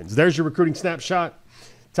Athens. There's your recruiting snapshot.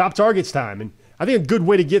 Top targets time. And I think a good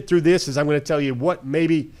way to get through this is I'm going to tell you what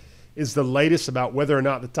maybe is the latest about whether or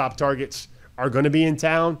not the top targets are going to be in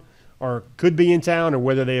town or could be in town, or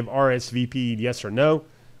whether they have RSVP'd yes or no.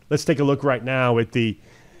 Let's take a look right now at the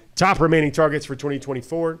top remaining targets for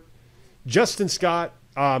 2024. Justin Scott,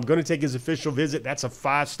 going to take his official visit. That's a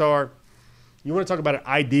 5-star. You want to talk about an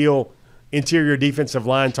ideal interior defensive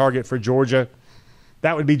line target for Georgia?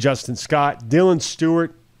 That would be Justin Scott. Dylan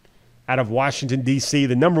Stewart out of Washington, D.C.,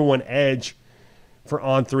 the number 1 edge for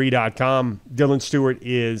On3.com. Dylan Stewart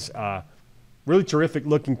is a really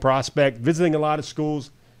terrific-looking prospect, visiting a lot of schools.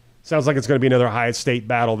 Sounds like it's going to be another Ohio State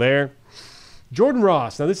battle there. Jordan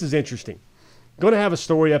Ross. Now, this is interesting. Going to have a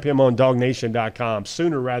story up him on DogNation.com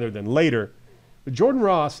sooner rather than later. But Jordan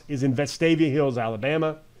Ross is in Vestavia Hills,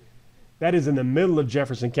 Alabama. That is in the middle of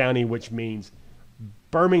Jefferson County, which means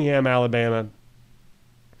Birmingham, Alabama.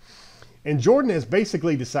 And Jordan has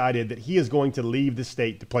basically decided that he is going to leave the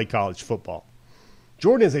state to play college football.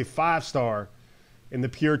 Jordan is a 5-star in the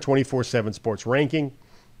Pure 24/7 Sports ranking.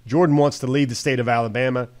 Jordan wants to leave the state of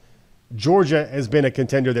Alabama. Georgia has been a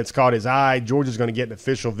contender that's caught his eye. Georgia's going to get an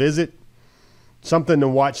official visit. Something to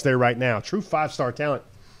watch there right now. True 5-star talent.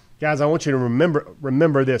 Guys, I want you to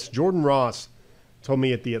remember this. Jordan Ross told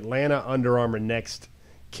me at the Atlanta Under Armour Next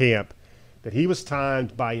camp that he was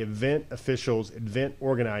timed by event officials, event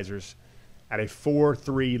organizers, at a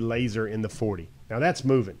 4.3 laser in the 40. Now, that's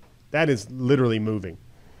moving. That is literally moving.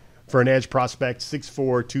 For an edge prospect,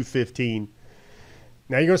 6'4", 215.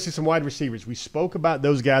 Now, you're going to see some wide receivers. We spoke about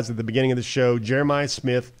those guys at the beginning of the show. Jeremiah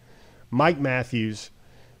Smith, Mike Matthews.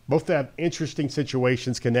 Both have interesting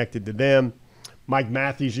situations connected to them. Mike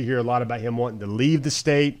Matthews, you hear a lot about him wanting to leave the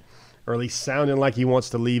state, or at least sounding like he wants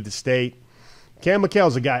to leave the state. Cam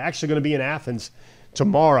McHale's a guy actually going to be in Athens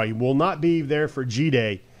tomorrow. He will not be there for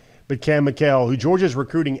G-Day, but Cam McHale, who Georgia's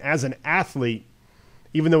recruiting as an athlete,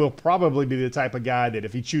 even though he'll probably be the type of guy that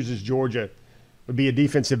if he chooses Georgia would be a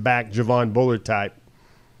defensive back, Javon Bullard type,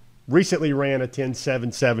 recently ran a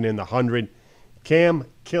 10.77 in the 100. Cam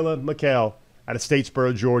Killa McHale out of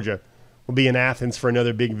Statesboro, Georgia, will be in Athens for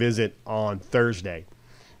another big visit on Thursday.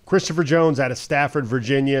 Christopher Jones out of Stafford,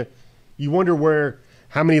 Virginia. You wonder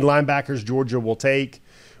how many linebackers Georgia will take,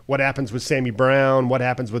 what happens with Sammy Brown, what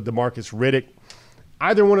happens with DeMarcus Riddick.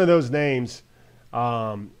 Either one of those names,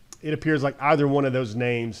 it appears like either one of those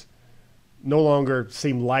names no longer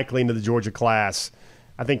seem likely into the Georgia class.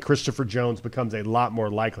 I think Christopher Jones becomes a lot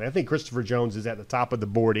more likely. I think Christopher Jones is at the top of the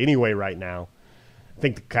board anyway right now. I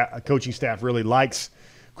think the coaching staff really likes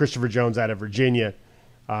Christopher Jones out of Virginia,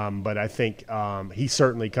 but I think he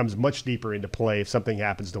certainly comes much deeper into play if something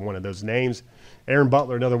happens to one of those names. Aaron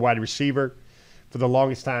Butler, another wide receiver. For the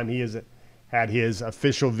longest time, he has had his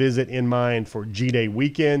official visit in mind for G-Day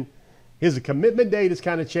weekend. His commitment date has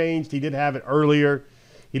kind of changed. He did have it earlier.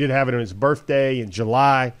 He did have it on his birthday in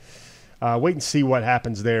July. Wait and see what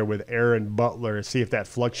happens there with Aaron Butler, see if that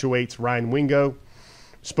fluctuates. Ryan Wingo,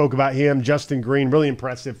 spoke about him. Justin Green, really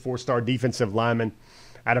impressive 4-star defensive lineman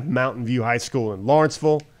out of Mountain View High School in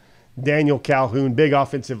Lawrenceville. Daniel Calhoun, big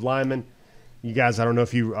offensive lineman. You guys, I don't know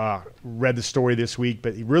if you read the story this week,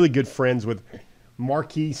 but really good friends with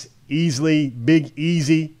Marquise Easley, Big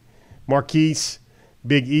Easy. Marquise,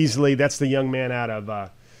 Big Easley, that's the young man out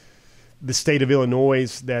of the state of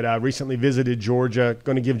Illinois that recently visited Georgia,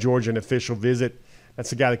 going to give Georgia an official visit.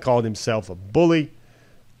 That's the guy that called himself a bully.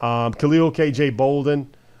 Khalil K.J.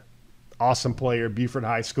 Bolden, awesome player, Buford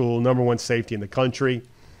High School, #1 safety in the country.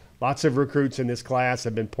 Lots of recruits in this class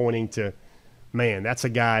have been pointing to, man, that's a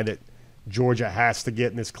guy that Georgia has to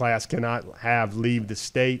get in this class, cannot have leave the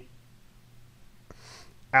state.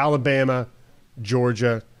 Alabama,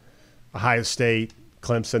 Georgia, Ohio State,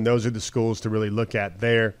 Clemson, those are the schools to really look at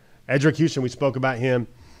there. Edric Houston, we spoke about him.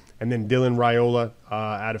 And then Dylan Raiola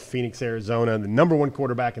out of Phoenix, Arizona, the #1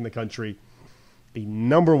 quarterback in the country, the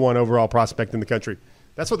 #1 overall prospect in the country.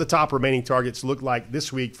 That's what the top remaining targets look like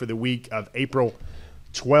this week for the week of April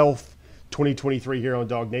 12th, 2023 here on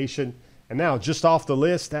Dog Nation. And now just off the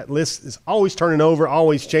list, that list is always turning over,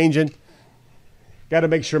 always changing. Got to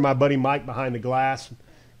make sure my buddy Mike behind the glass,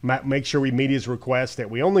 make sure we meet his request that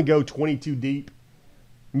we only go 22 deep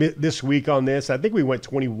this week on this. I think we went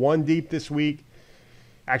 21 deep this week.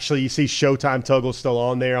 Actually, you see Showtime Tuggle still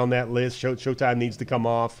on there on that list. Showtime needs to come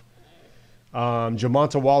off.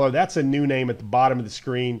 Jamonta Waller, that's a new name at the bottom of the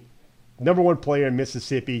screen. #1 player in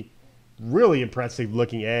Mississippi. Really impressive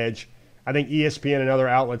looking edge. I think ESPN and other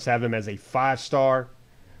outlets have him as a 5-star.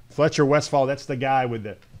 Fletcher Westphal, that's the guy with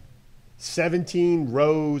the 17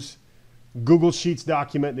 rows Google Sheets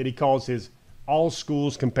document that he calls his all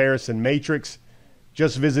schools comparison matrix.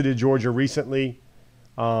 Just visited Georgia recently.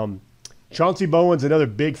 Chauncey Bowen's another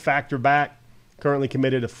big factor back, currently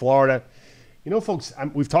committed to Florida. You know, folks,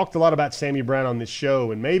 we've talked a lot about Sammy Brown on this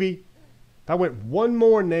show, and maybe if I went one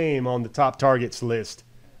more name on the top targets list,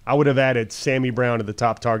 I would have added Sammy Brown to the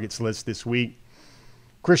top targets list this week.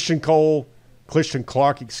 Christian Clark,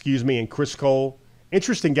 and Chris Cole.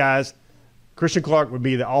 Interesting guys. Christian Clark would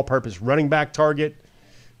be the all-purpose running back target.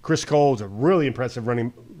 Chris Cole is a really impressive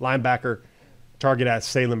running linebacker target out of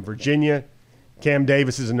Salem, Virginia. Cam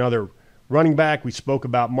Davis is another running back. We spoke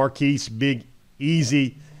about Marquise, Big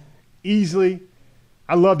Easily.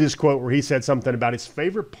 I loved his quote where he said something about his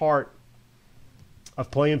favorite part of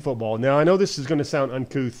playing football. Now, I know this is going to sound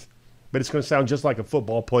uncouth, but it's going to sound just like a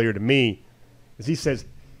football player to me. As he says,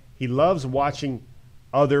 he loves watching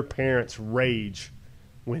other parents rage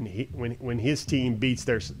when his team beats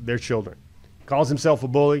their children. Calls himself a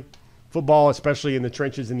bully. Football, especially in the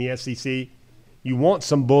trenches in the SEC, you want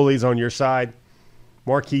some bullies on your side.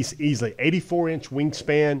 Marquise Easley, 84-inch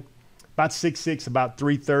wingspan, about 6'6", about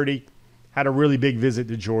 330. Had a really big visit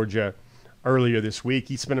to Georgia earlier this week.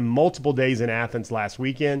 He spent multiple days in Athens last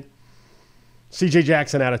weekend. C.J.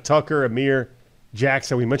 Jackson out of Tucker, Amir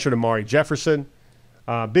Jackson. We mentioned Amari Jefferson.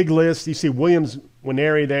 Big list. You see Williams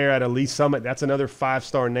Winery there at Lee Summit. That's another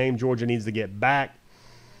 5-star name Georgia needs to get back.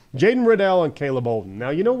 Jaden Riddell and Caleb Oldham. Now,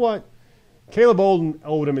 you know what? Caleb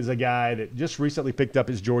Oldham is a guy that just recently picked up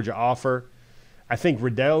his Georgia offer. I think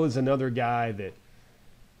Riddell is another guy that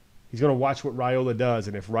he's going to watch what Raiola does.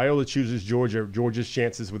 And if Raiola chooses Georgia, Georgia's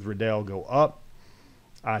chances with Riddell go up.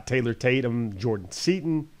 Taylor Tatum, Jordan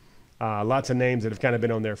Seaton, lots of names that have kind of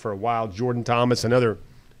been on there for a while. Jordan Thomas, another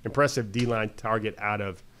impressive D-line target out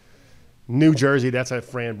of New Jersey. That's a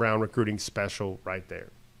Fran Brown recruiting special right there.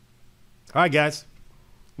 All right, guys.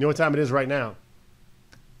 You know what time it is right now.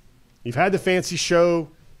 You've had the fancy show,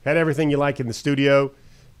 had everything you like in the studio.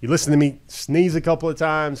 You listen to me sneeze a couple of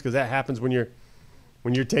times because that happens when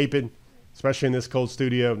you're taping, especially in this cold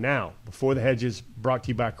studio. Now, Before the Hedges, brought to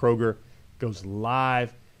you by Kroger, goes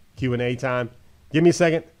live Q&A time. Give me a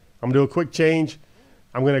second. I'm gonna do a quick change.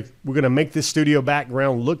 We're gonna make this studio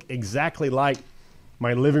background look exactly like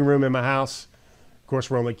my living room in my house. Of course,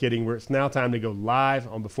 we're only kidding. It's now time to go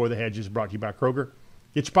live on Before the Hedges, brought to you by Kroger.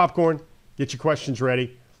 Get your popcorn. Get your questions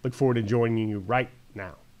ready. Look forward to joining you right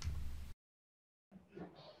now.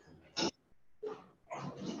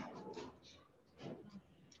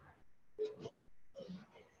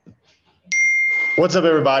 What's up,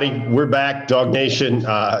 everybody? We're back, Dog Nation,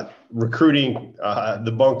 recruiting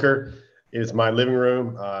the bunker. It is my living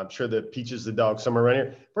room. I'm sure the Peaches the dog somewhere around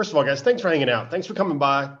here. First of all, guys, thanks for hanging out. Thanks for coming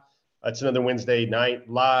by. It's another Wednesday night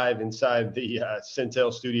live inside the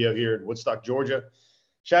Centel studio here in Woodstock, Georgia.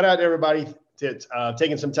 Shout out to everybody that's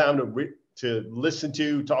taking some time to listen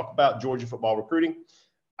to, talk about Georgia football recruiting.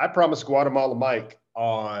 I promised Guatemala Mike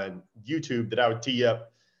on YouTube that I would tee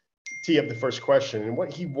up tee up the first question. And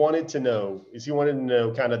what he wanted to know is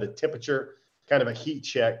kind of the temperature, kind of a heat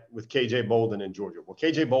check with KJ Bolden in Georgia. Well,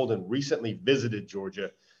 KJ Bolden recently visited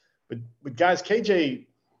Georgia, but guys,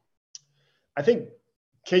 I think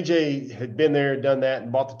KJ had been there, done that,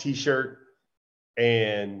 and bought the T-shirt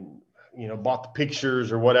and, bought the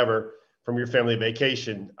pictures or whatever from your family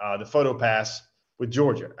vacation, the photo pass with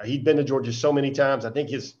Georgia. He'd been to Georgia so many times. I think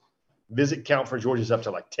his visit count for Georgia is up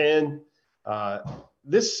to like 10.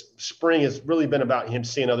 This spring has really been about him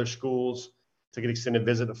seeing other schools. Took an extended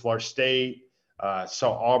visit to Florida State.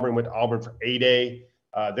 Saw Auburn, went to Auburn for A-Day.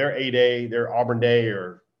 Their A-Day, their Auburn Day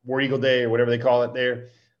or War Eagle Day or whatever they call it there.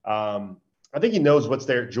 I think he knows what's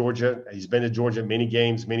there at Georgia. He's been to Georgia many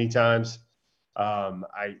games, many times.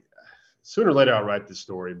 Sooner or later I'll write this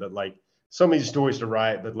story, but like so many stories to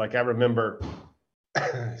write. But like I remember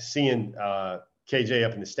seeing KJ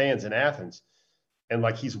up in the stands in Athens, and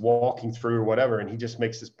like he's walking through or whatever, and he just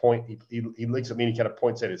makes this point. He looks at me and he kind of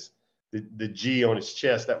points at the G on his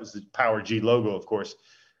chest. That was the Power G logo, of course.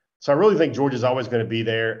 So I really think Georgia's always going to be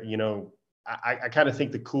there. I kind of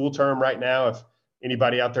think the cool term right now, if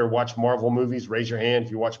anybody out there watch Marvel movies, raise your hand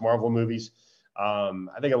if you watch Marvel movies. I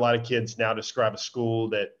think a lot of kids now describe a school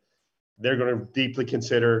that they're going to deeply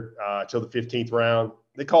consider till the 15th round.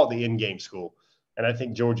 They call it the in-game school. And I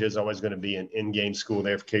think Georgia is always going to be an in-game school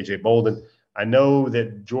there for KJ Bolden. I know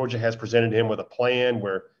that Georgia has presented him with a plan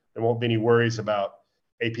where there won't be any worries about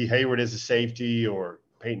AP Hayward as a safety or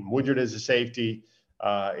Peyton Woodard as a safety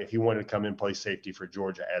if he wanted to come in and play safety for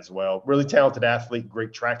Georgia as well. Really talented athlete,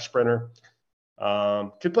 great track sprinter.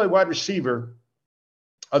 Could play wide receiver.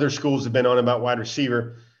 Other schools have been on about wide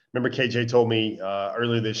receiver. Remember KJ told me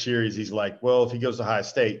earlier this year, he's like, well, if he goes to Ohio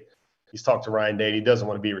State, he's talked to Ryan Day. He doesn't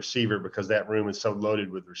want to be a receiver because that room is so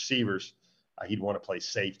loaded with receivers. He'd want to play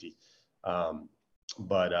safety.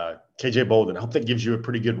 But KJ Bolden, I hope that gives you a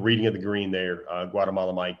pretty good reading of the green there,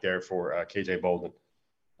 Guatemala Mike there for KJ Bolden.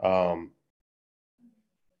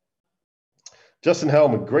 Justin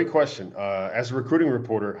Hellman, great question. As a recruiting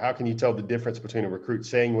reporter, how can you tell the difference between a recruit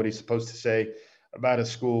saying what he's supposed to say about a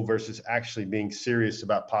school versus actually being serious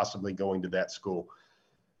about possibly going to that school?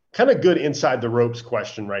 Kind of good inside the ropes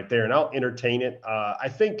question right there, and I'll entertain it. I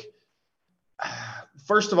think,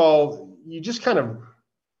 first of all, you just kind of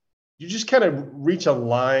reach a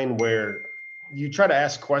line where you try to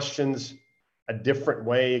ask questions a different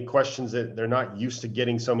way, questions that they're not used to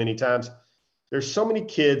getting so many times. There's so many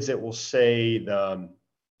kids that will say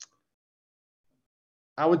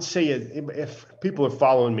I would say, if people are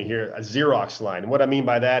following me here, a Xerox line. And what I mean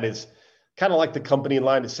by that is kind of like the company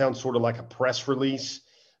line. It sounds sort of like a press release.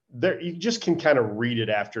 There, you just can kind of read it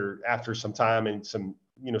after some time and some,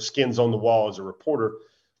 skins on the wall as a reporter.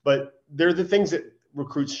 But they're the things that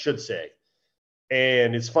recruits should say.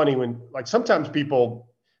 And it's funny when, like, sometimes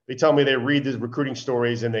they tell me they read the recruiting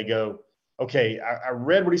stories and they go, okay, I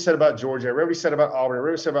read what he said about Georgia. I read what he said about Auburn. I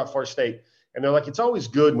read what he said about Florida State. And they're like, it's always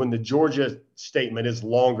good when the Georgia statement is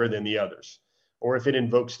longer than the others, or if it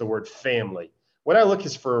invokes the word family. What I look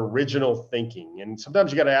is for original thinking. And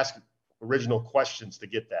sometimes you got to ask original questions to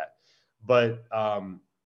get that. But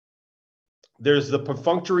there's the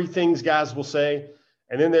perfunctory things guys will say.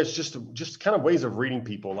 And then there's just kind of ways of reading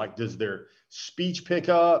people. Like, does their speech pick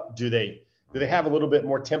up? Do they have a little bit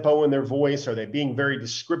more tempo in their voice? Are they being very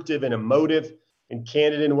descriptive and emotive and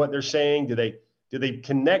candid in what they're saying? Do they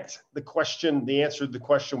connect the answer to the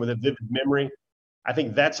question with a vivid memory? I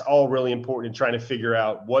think that's all really important in trying to figure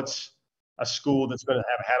out what's a school that's going to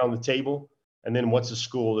have a hat on the table, and then what's a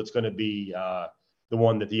school that's going to be the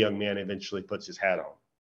one that the young man eventually puts his hat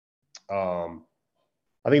on.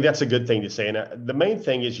 I think that's a good thing to say. And the main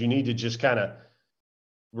thing is you need to just kind of,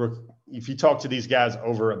 if you talk to these guys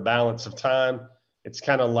over a balance of time, it's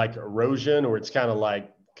kind of like erosion, or it's kind of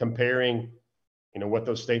like comparing, what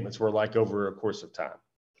those statements were like over a course of time.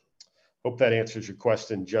 Hope that answers your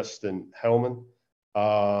question, Justin Hellman.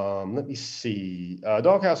 Let me see.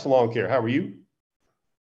 Doghouse Lawn Care, how are you?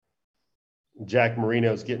 Jack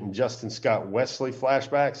Marino's getting Justin Scott Wesley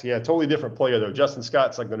flashbacks. Yeah, totally different player, though. Justin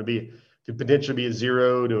Scott's like going to could potentially be a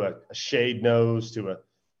 0 to a shade nose to a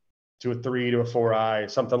 3 to a 4 eye,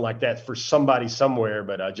 something like that for somebody somewhere.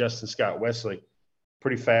 But Justin Scott Wesley,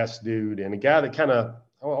 pretty fast dude, and a guy that kind of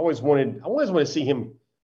I always wanted to see him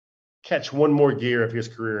catch one more gear of his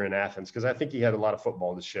career in Athens, because I think he had a lot of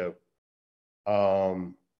football to show.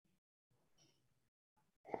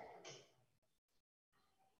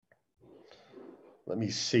 Let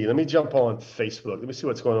me see. Let me jump on Facebook. Let me see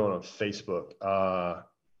what's going on Facebook.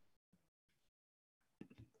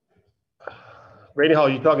 Randy Hall,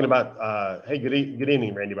 you're talking about hey, good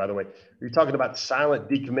evening, Randy, by the way. You're talking about silent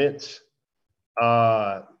decommits.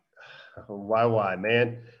 Why,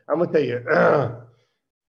 man? I'm going to tell you,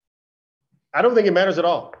 I don't think it matters at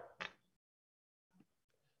all.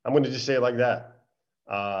 I'm going to just say it like that.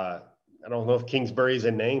 I don't know if Kingsbury is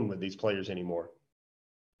a name with these players anymore,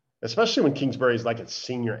 especially when Kingsbury is like a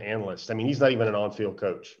senior analyst. I mean, he's not even an on-field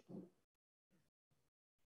coach.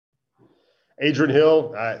 Adrian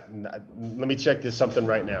Hill, let me check this something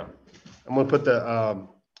right now. I'm going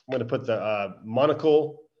to put the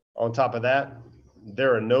monocle on top of that.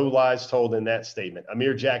 There are no lies told in that statement.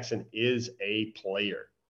 Amir Jackson is a player.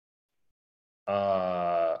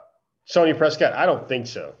 Sony Prescott, I don't think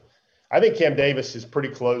so. I think Cam Davis is pretty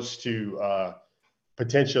close to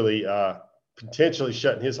potentially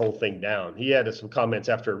shutting his whole thing down. He had some comments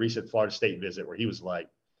after a recent Florida State visit where he was like,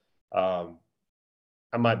 I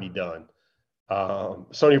might be done.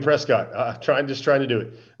 Sony Prescott, trying to do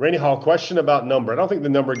it. Randy Hall, question about number. I don't think the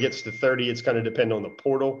number gets to 30. It's going to depend on the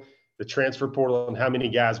portal, the transfer portal, and how many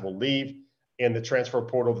guys will leave, and the transfer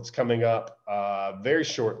portal that's coming up very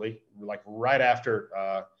shortly, like right after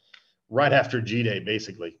G-Day,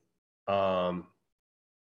 basically. Randy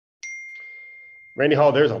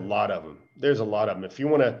Hall, there's a lot of them. If you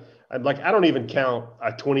want to, I don't even count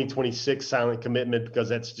a 2026 silent commitment because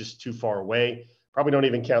that's just too far away. Probably don't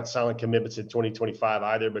even count silent commitments in 2025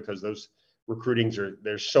 either because those recruitings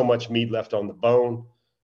there's so much meat left on the bone.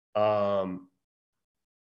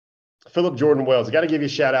 Philip Jordan Wells, I got to give you a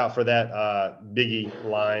shout out for that Biggie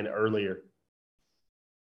line earlier.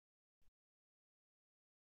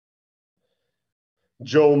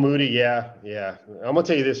 Joel Moody, yeah. I'm gonna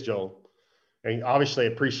tell you this, Joel. And obviously,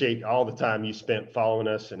 appreciate all the time you spent following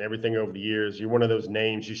us and everything over the years. You're one of those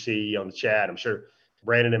names you see on the chat. I'm sure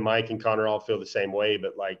Brandon and Mike and Connor all feel the same way.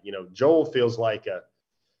 But Joel feels like a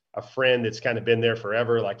friend that's kind of been there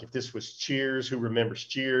forever. Like if this was Cheers, who remembers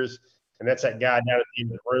Cheers? And that's that guy down at the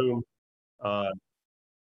end of the room.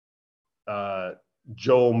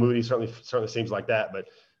 Joel Moody certainly seems like that. But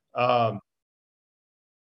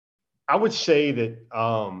I would say that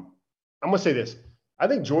I'm going to say this. I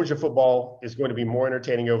think Georgia football is going to be more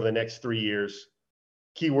entertaining over the next 3 years.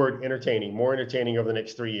 Keyword entertaining, more entertaining over the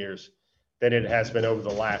next 3 years than it has been over the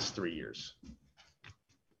last 3 years.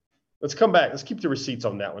 Let's come back. Let's keep the receipts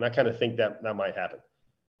on that one. I kind of think that might happen.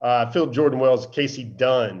 Philip Jordan Wells, Casey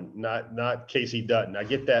Dunn, not Casey Dutton. I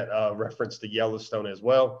get that reference to Yellowstone as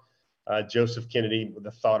well. Joseph Kennedy with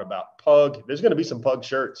a thought about Pug. There's going to be some Pug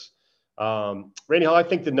shirts. Randy Hall, I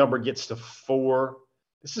think the number gets to 4.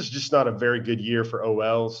 This is just not a very good year for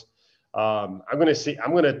OLs. I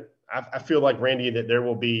feel like, Randy, that there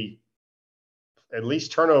will be at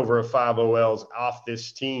least turnover of 5 OLs off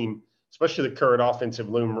this team, especially the current offensive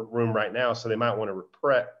room right now. So they might want to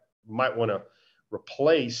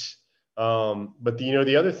replace. But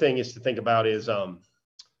the other thing is to think about is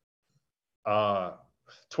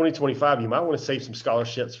 2025. You might want to save some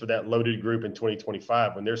scholarships for that loaded group in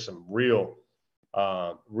 2025 when there's some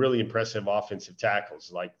really impressive offensive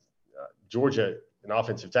tackles like Georgia and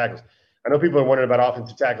offensive tackles. I know people are wondering about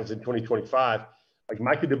offensive tackles in 2025. Like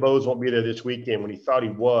Micah DeBose won't be there this weekend when he thought he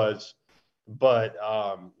was, but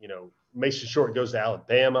Mason Short goes to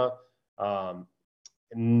Alabama. And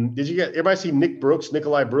did everybody see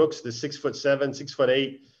Nikolai Brooks, the 6'7",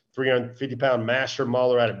 6'8", 350-pound master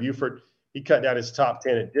mauler out of Buford? He cut down his top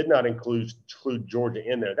 10 and did not include Georgia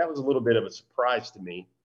in there. That was a little bit of a surprise to me.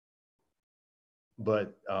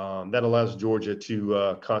 But that allows Georgia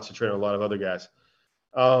to concentrate on a lot of other guys.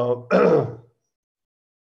 I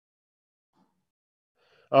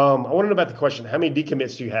want to know about the question, how many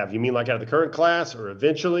decommits do you have? You mean like out of the current class or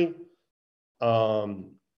eventually? The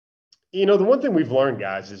one thing we've learned,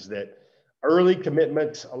 guys, is that early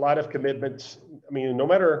commitments, a lot of commitments, no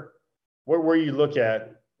matter where you look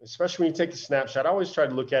at, especially when you take the snapshot, I always try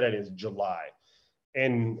to look at it as July.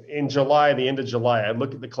 And in July, the end of July, I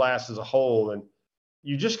look at the class as a whole, and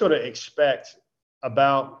you're just going to expect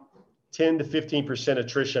about 10 to 15%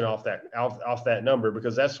 attrition off that number,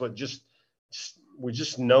 because that's what we're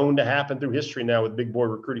just known to happen through history now with big boy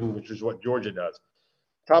recruiting, which is what Georgia does.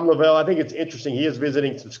 Tom Lavelle, I think it's interesting. He is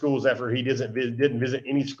visiting some schools after he didn't visit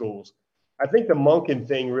any schools. I think the Monken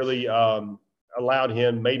thing really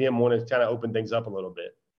made him want to kind of open things up a little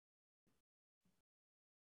bit.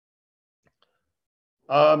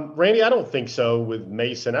 Randy, I don't think so with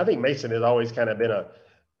Mason. I think Mason has always kind of been a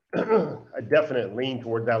definite lean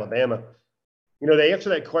towards Alabama. They answered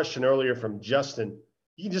that question earlier from Justin.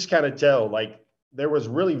 You can just kind of tell, like, there was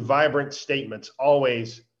really vibrant statements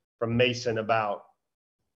always from Mason about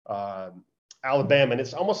Alabama. And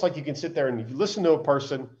it's almost like you can sit there and you listen to a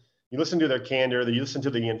person, you listen to their candor, you listen to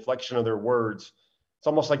the inflection of their words. It's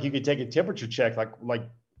almost like you could take a temperature check, like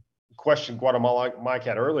question Guatemala Mike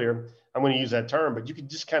had earlier. I'm going to use that term, but you can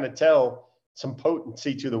just kind of tell some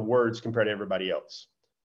potency to the words compared to everybody else.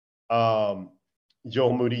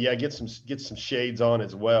 Joel Moody, yeah, get some shades on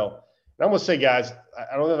as well. And I'm going to say, guys,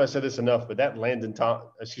 I don't know if I said this enough, but that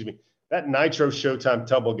that Nitro Showtime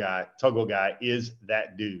Tuggle guy is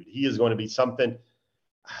that dude. He is going to be something.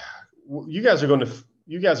 You guys are going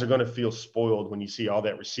to feel spoiled when you see all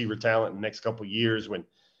that receiver talent in the next couple of years when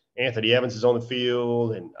Anthony Evans is on the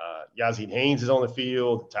field and Yazeed Haynes is on the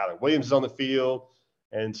field, Tyler Williams is on the field,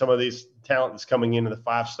 and some of these talent is coming into the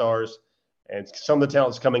 5 stars, and some of the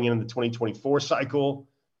talent is coming in the 2024 cycle.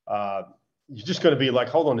 You're just going to be like,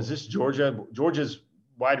 hold on, is this Georgia? Georgia's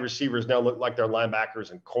wide receivers now look like they're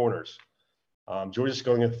linebackers and corners. Georgia's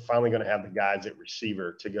finally going to have the guys at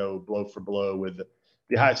receiver to go blow for blow with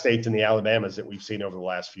the Ohio States and the Alabamas that we've seen over the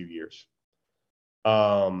last few years.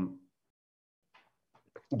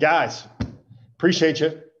 Guys, appreciate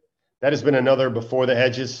you. That has been another Before the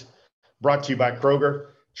Hedges brought to you by Kroger.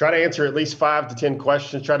 Try to answer at least 5 to 10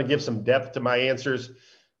 questions. Try to give some depth to my answers.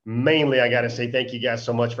 Mainly, I got to say thank you guys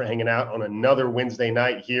so much for hanging out on another Wednesday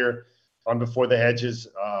night here on Before the Hedges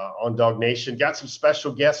on Dog Nation. Got some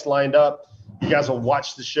special guests lined up. You guys will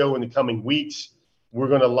watch the show in the coming weeks. We're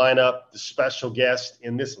going to line up the special guest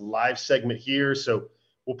in this live segment here. So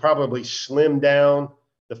we'll probably slim down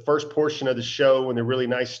the first portion of the show in the really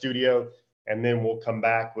nice studio, and then we'll come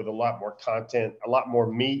back with a lot more content, a lot more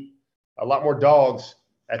meat, a lot more dogs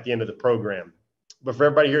at the end of the program. But for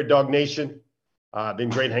everybody here at Dog Nation, been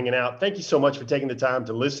great hanging out. Thank you so much for taking the time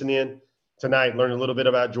to listen in tonight, learn a little bit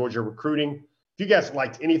about Georgia recruiting. If you guys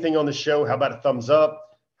liked anything on the show, how about a thumbs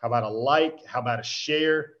up? How about a like? How about a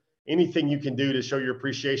share? Anything you can do to show your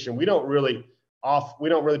appreciation. We don't really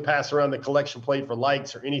pass around the collection plate for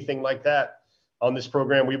likes or anything like that on this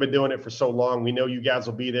program. We've been doing it for so long. We know you guys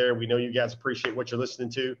will be there. We know you guys appreciate what you're listening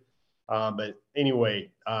to. But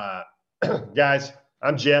anyway, guys,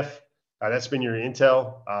 I'm Jeff. That's been your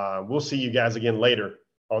intel. We'll see you guys again later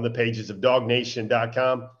on the pages of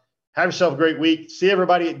dognation.com. Have yourself a great week. See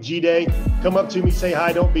everybody at G-Day. Come up to me, say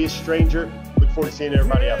hi. Don't be a stranger. Look forward to seeing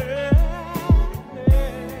everybody out there.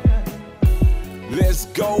 Let's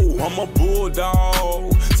go, I'm a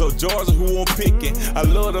bulldog. So Georgia, who I'm picking. I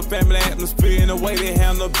love the family atmosphere and the way they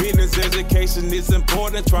handle business. Education is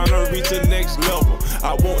important, trying to reach the next level.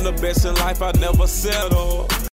 I want the best in life, I never settle.